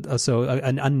great that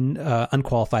an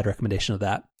unqualified recommendation of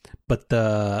that. But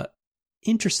the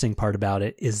interesting part about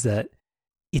it is that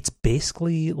it's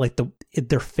basically like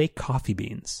they're fake coffee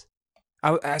beans.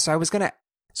 So I was gonna.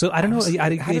 So I don't know. How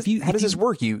does this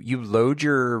work? You load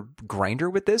your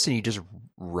grinder with this and you just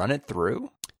run it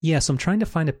through? Yeah. So I'm trying to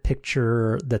find a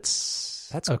picture that's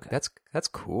okay. That's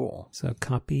cool. So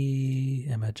copy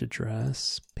image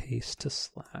address, paste to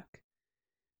Slack.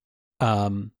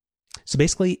 So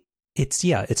basically it's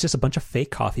just a bunch of fake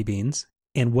coffee beans,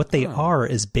 and what they are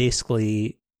is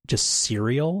basically just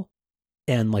cereal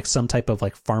and like some type of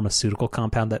like pharmaceutical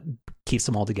compound that keeps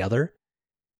them all together.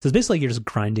 So it's basically you're just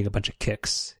grinding a bunch of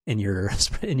kicks in your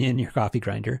coffee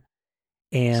grinder,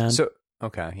 and so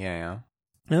okay, yeah,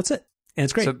 and that's it, and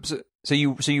it's great. So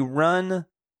you run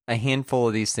a handful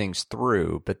of these things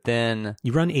through, but then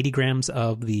you run 80 grams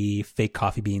of the fake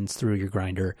coffee beans through your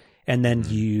grinder, and then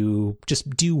you just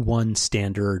do one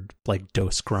standard like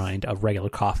dose grind of regular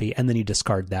coffee, and then you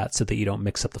discard that so that you don't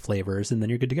mix up the flavors, and then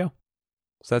you're good to go.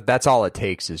 So that's all it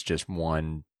takes is just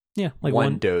one. Yeah, like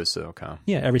one dose. Okay.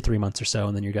 Yeah, every 3 months or so,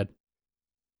 and then you're good.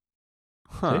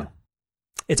 Huh. So, yeah.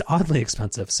 It's oddly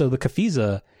expensive. So the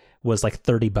Cafiza was like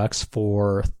 $30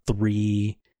 for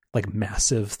 3 like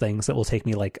massive things that will take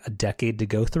me like a decade to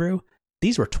go through.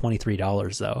 These were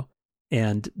 $23 though.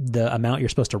 And the amount you're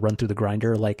supposed to run through the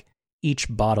grinder, like each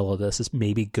bottle of this is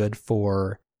maybe good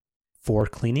for 4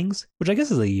 cleanings, which I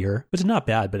guess is a year, which is not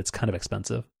bad, but it's kind of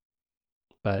expensive.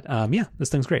 But yeah, this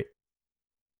thing's great.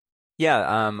 Yeah,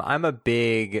 I'm a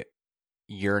big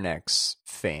Urnex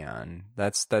fan.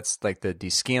 That's like the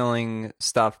descaling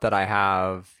stuff that I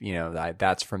have. You know,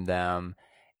 that's from them.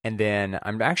 And then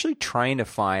I'm actually trying to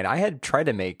find. I had tried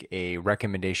to make a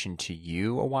recommendation to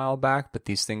you a while back, but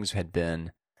these things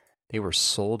they were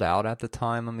sold out at the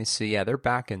time. Let me see. Yeah, they're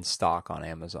back in stock on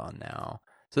Amazon now.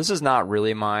 So this is not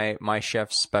really my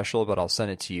chef's special, but I'll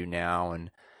send it to you now, and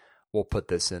we'll put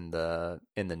this in the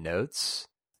notes.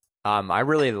 I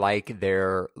really like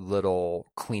their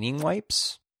little cleaning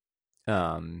wipes.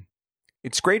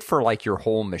 It's great for like your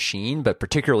whole machine, but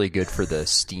particularly good for the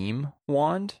steam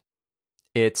wand.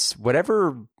 It's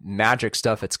whatever magic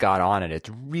stuff it's got on it. It's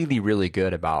really, really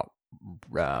good about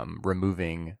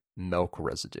removing milk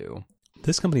residue.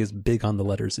 This company is big on the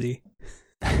letter Z.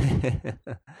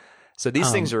 So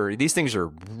these things are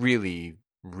really,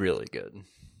 really good.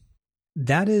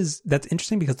 That's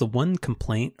interesting because the one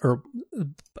complaint, or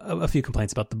a few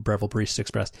complaints about the Breville Barista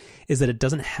Express, is that it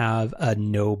doesn't have a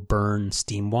no burn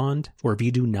steam wand, where if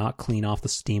you do not clean off the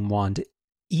steam wand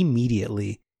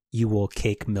immediately, you will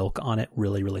cake milk on it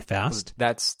really, really fast.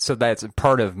 That's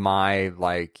part of my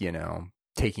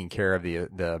taking care of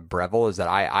the Breville is that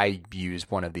I use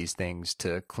one of these things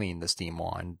to clean the steam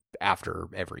wand after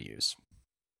every use.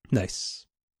 Nice.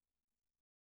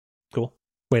 Cool.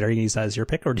 Wait, are you going to use that as your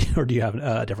pick, or do you have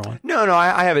a different one? No,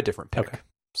 I have a different pick. Okay.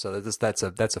 So that's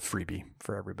a freebie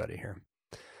for everybody here.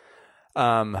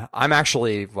 I'm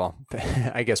actually, well,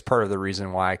 I guess part of the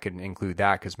reason why I could include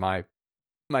that, because my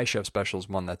chef special is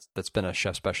one that's been a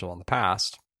chef special in the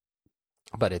past,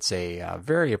 but it's a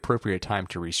very appropriate time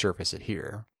to resurface it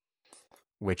here,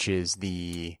 which is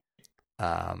the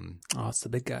it's the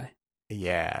big guy.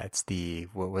 Yeah, it's the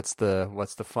what's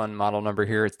the fun model number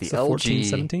here? It's the LG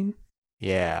 1417.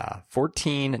 Yeah,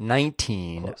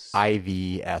 1419 Close.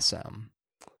 IVSM,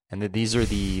 and these are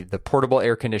the portable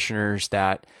air conditioners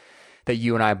that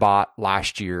you and I bought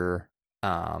last year.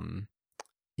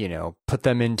 Put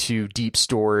them into deep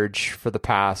storage for the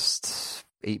past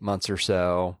 8 months or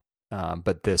so.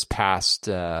 But this past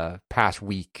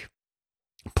week,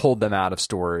 pulled them out of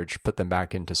storage, put them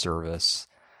back into service.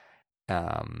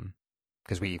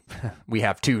 Because we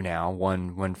have two now,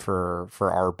 one for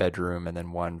our bedroom and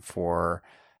then one for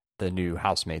the new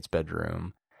housemate's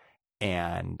bedroom.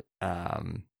 And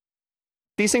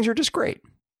these things are just great.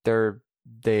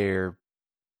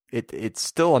 It's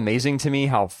still amazing to me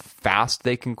how fast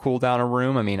they can cool down a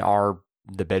room. I mean,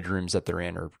 the bedrooms that they're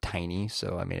in are tiny,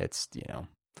 so I mean, it's,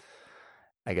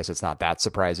 I guess it's not that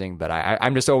surprising, but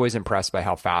I'm just always impressed by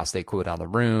how fast they cool down the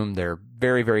room. They're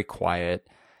very, very quiet.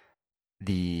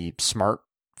 The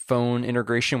smartphone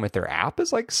integration with their app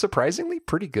is like surprisingly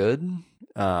pretty good.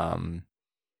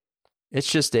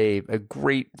 It's just a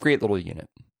great little unit.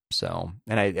 So,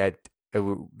 and a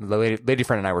lady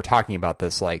friend and I were talking about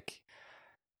this, like,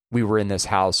 we were in this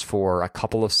house for a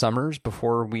couple of summers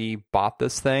before we bought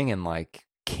this thing, and like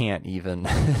can't even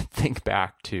think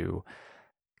back to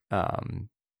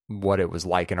what it was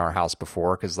like in our house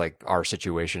before, because like our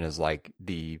situation is like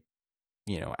the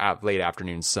late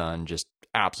afternoon sun just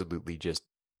absolutely just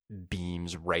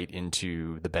beams right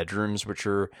into the bedrooms, which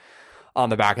are on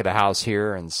the back of the house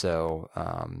here, and so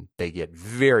they get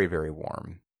very, very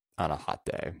warm on a hot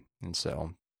day, and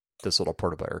so this little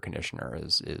portable air conditioner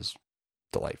is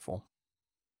delightful.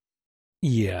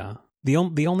 Yeah. The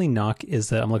only knock is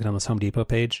that I'm looking on this Home Depot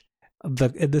page.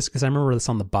 Because I remember this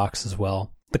on the box as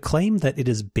well. The claim that it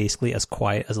is basically as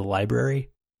quiet as a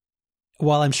library.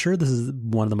 While I'm sure this is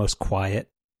one of the most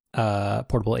quiet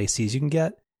portable ACs you can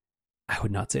get, I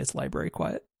would not say it's library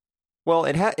quiet. Well,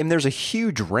 and there's a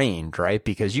huge range, right?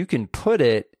 Because you can put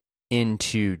it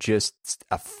into just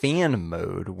a fan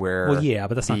mode where, well, yeah,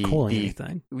 but that's not cooling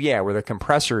anything. Yeah, where the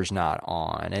compressor's not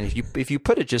on, and if you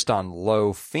put it just on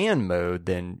low fan mode,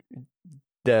 then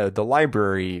the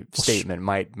library statement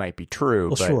might be true.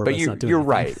 Well, but sure, but you're anything.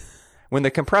 right. When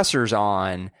the compressor's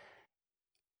on,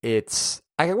 I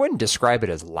wouldn't describe it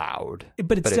as loud,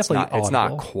 but it's definitely audible. It's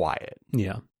not quiet.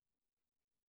 Yeah.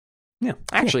 Yeah, cool.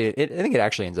 Actually, I think it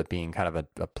actually ends up being kind of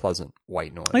a pleasant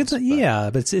white noise. But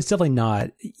it's definitely not.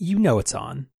 It's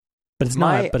on, but it's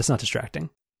not. But it's not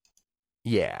distracting.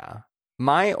 Yeah,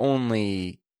 my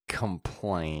only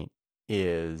complaint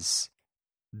is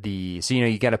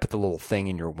you got to put the little thing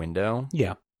in your window.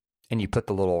 Yeah, and you put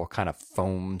the little kind of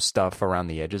foam stuff around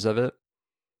the edges of it.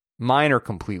 Mine are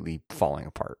completely falling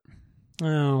apart.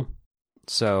 Oh,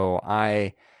 so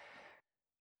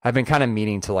I've been kind of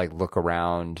meaning to like look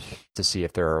around to see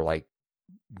if there are like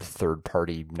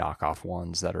third-party knockoff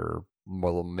ones that are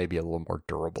maybe a little more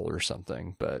durable or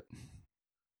something. But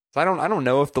I don't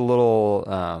know if the little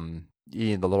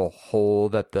the little hole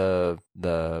that the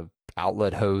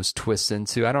outlet hose twists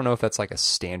into, I don't know if that's like a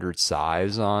standard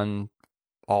size on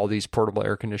all these portable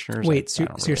air conditioners. Wait, so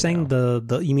you're saying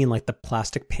the you mean like the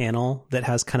plastic panel that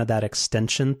has kind of that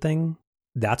extension thing?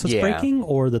 That's what's breaking,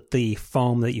 or that the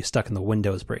foam that you stuck in the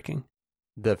window is breaking?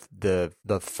 The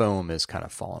foam is kind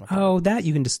of falling apart. Oh, that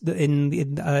you can just in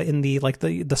the like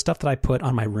the stuff that I put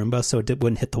on my Roomba so it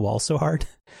wouldn't hit the wall so hard.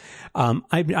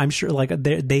 I'm sure like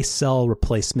they sell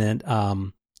replacement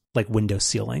like window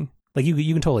sealing. Like you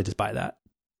can totally just buy that.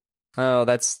 Oh,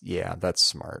 that's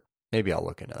smart. Maybe I'll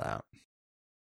look into that.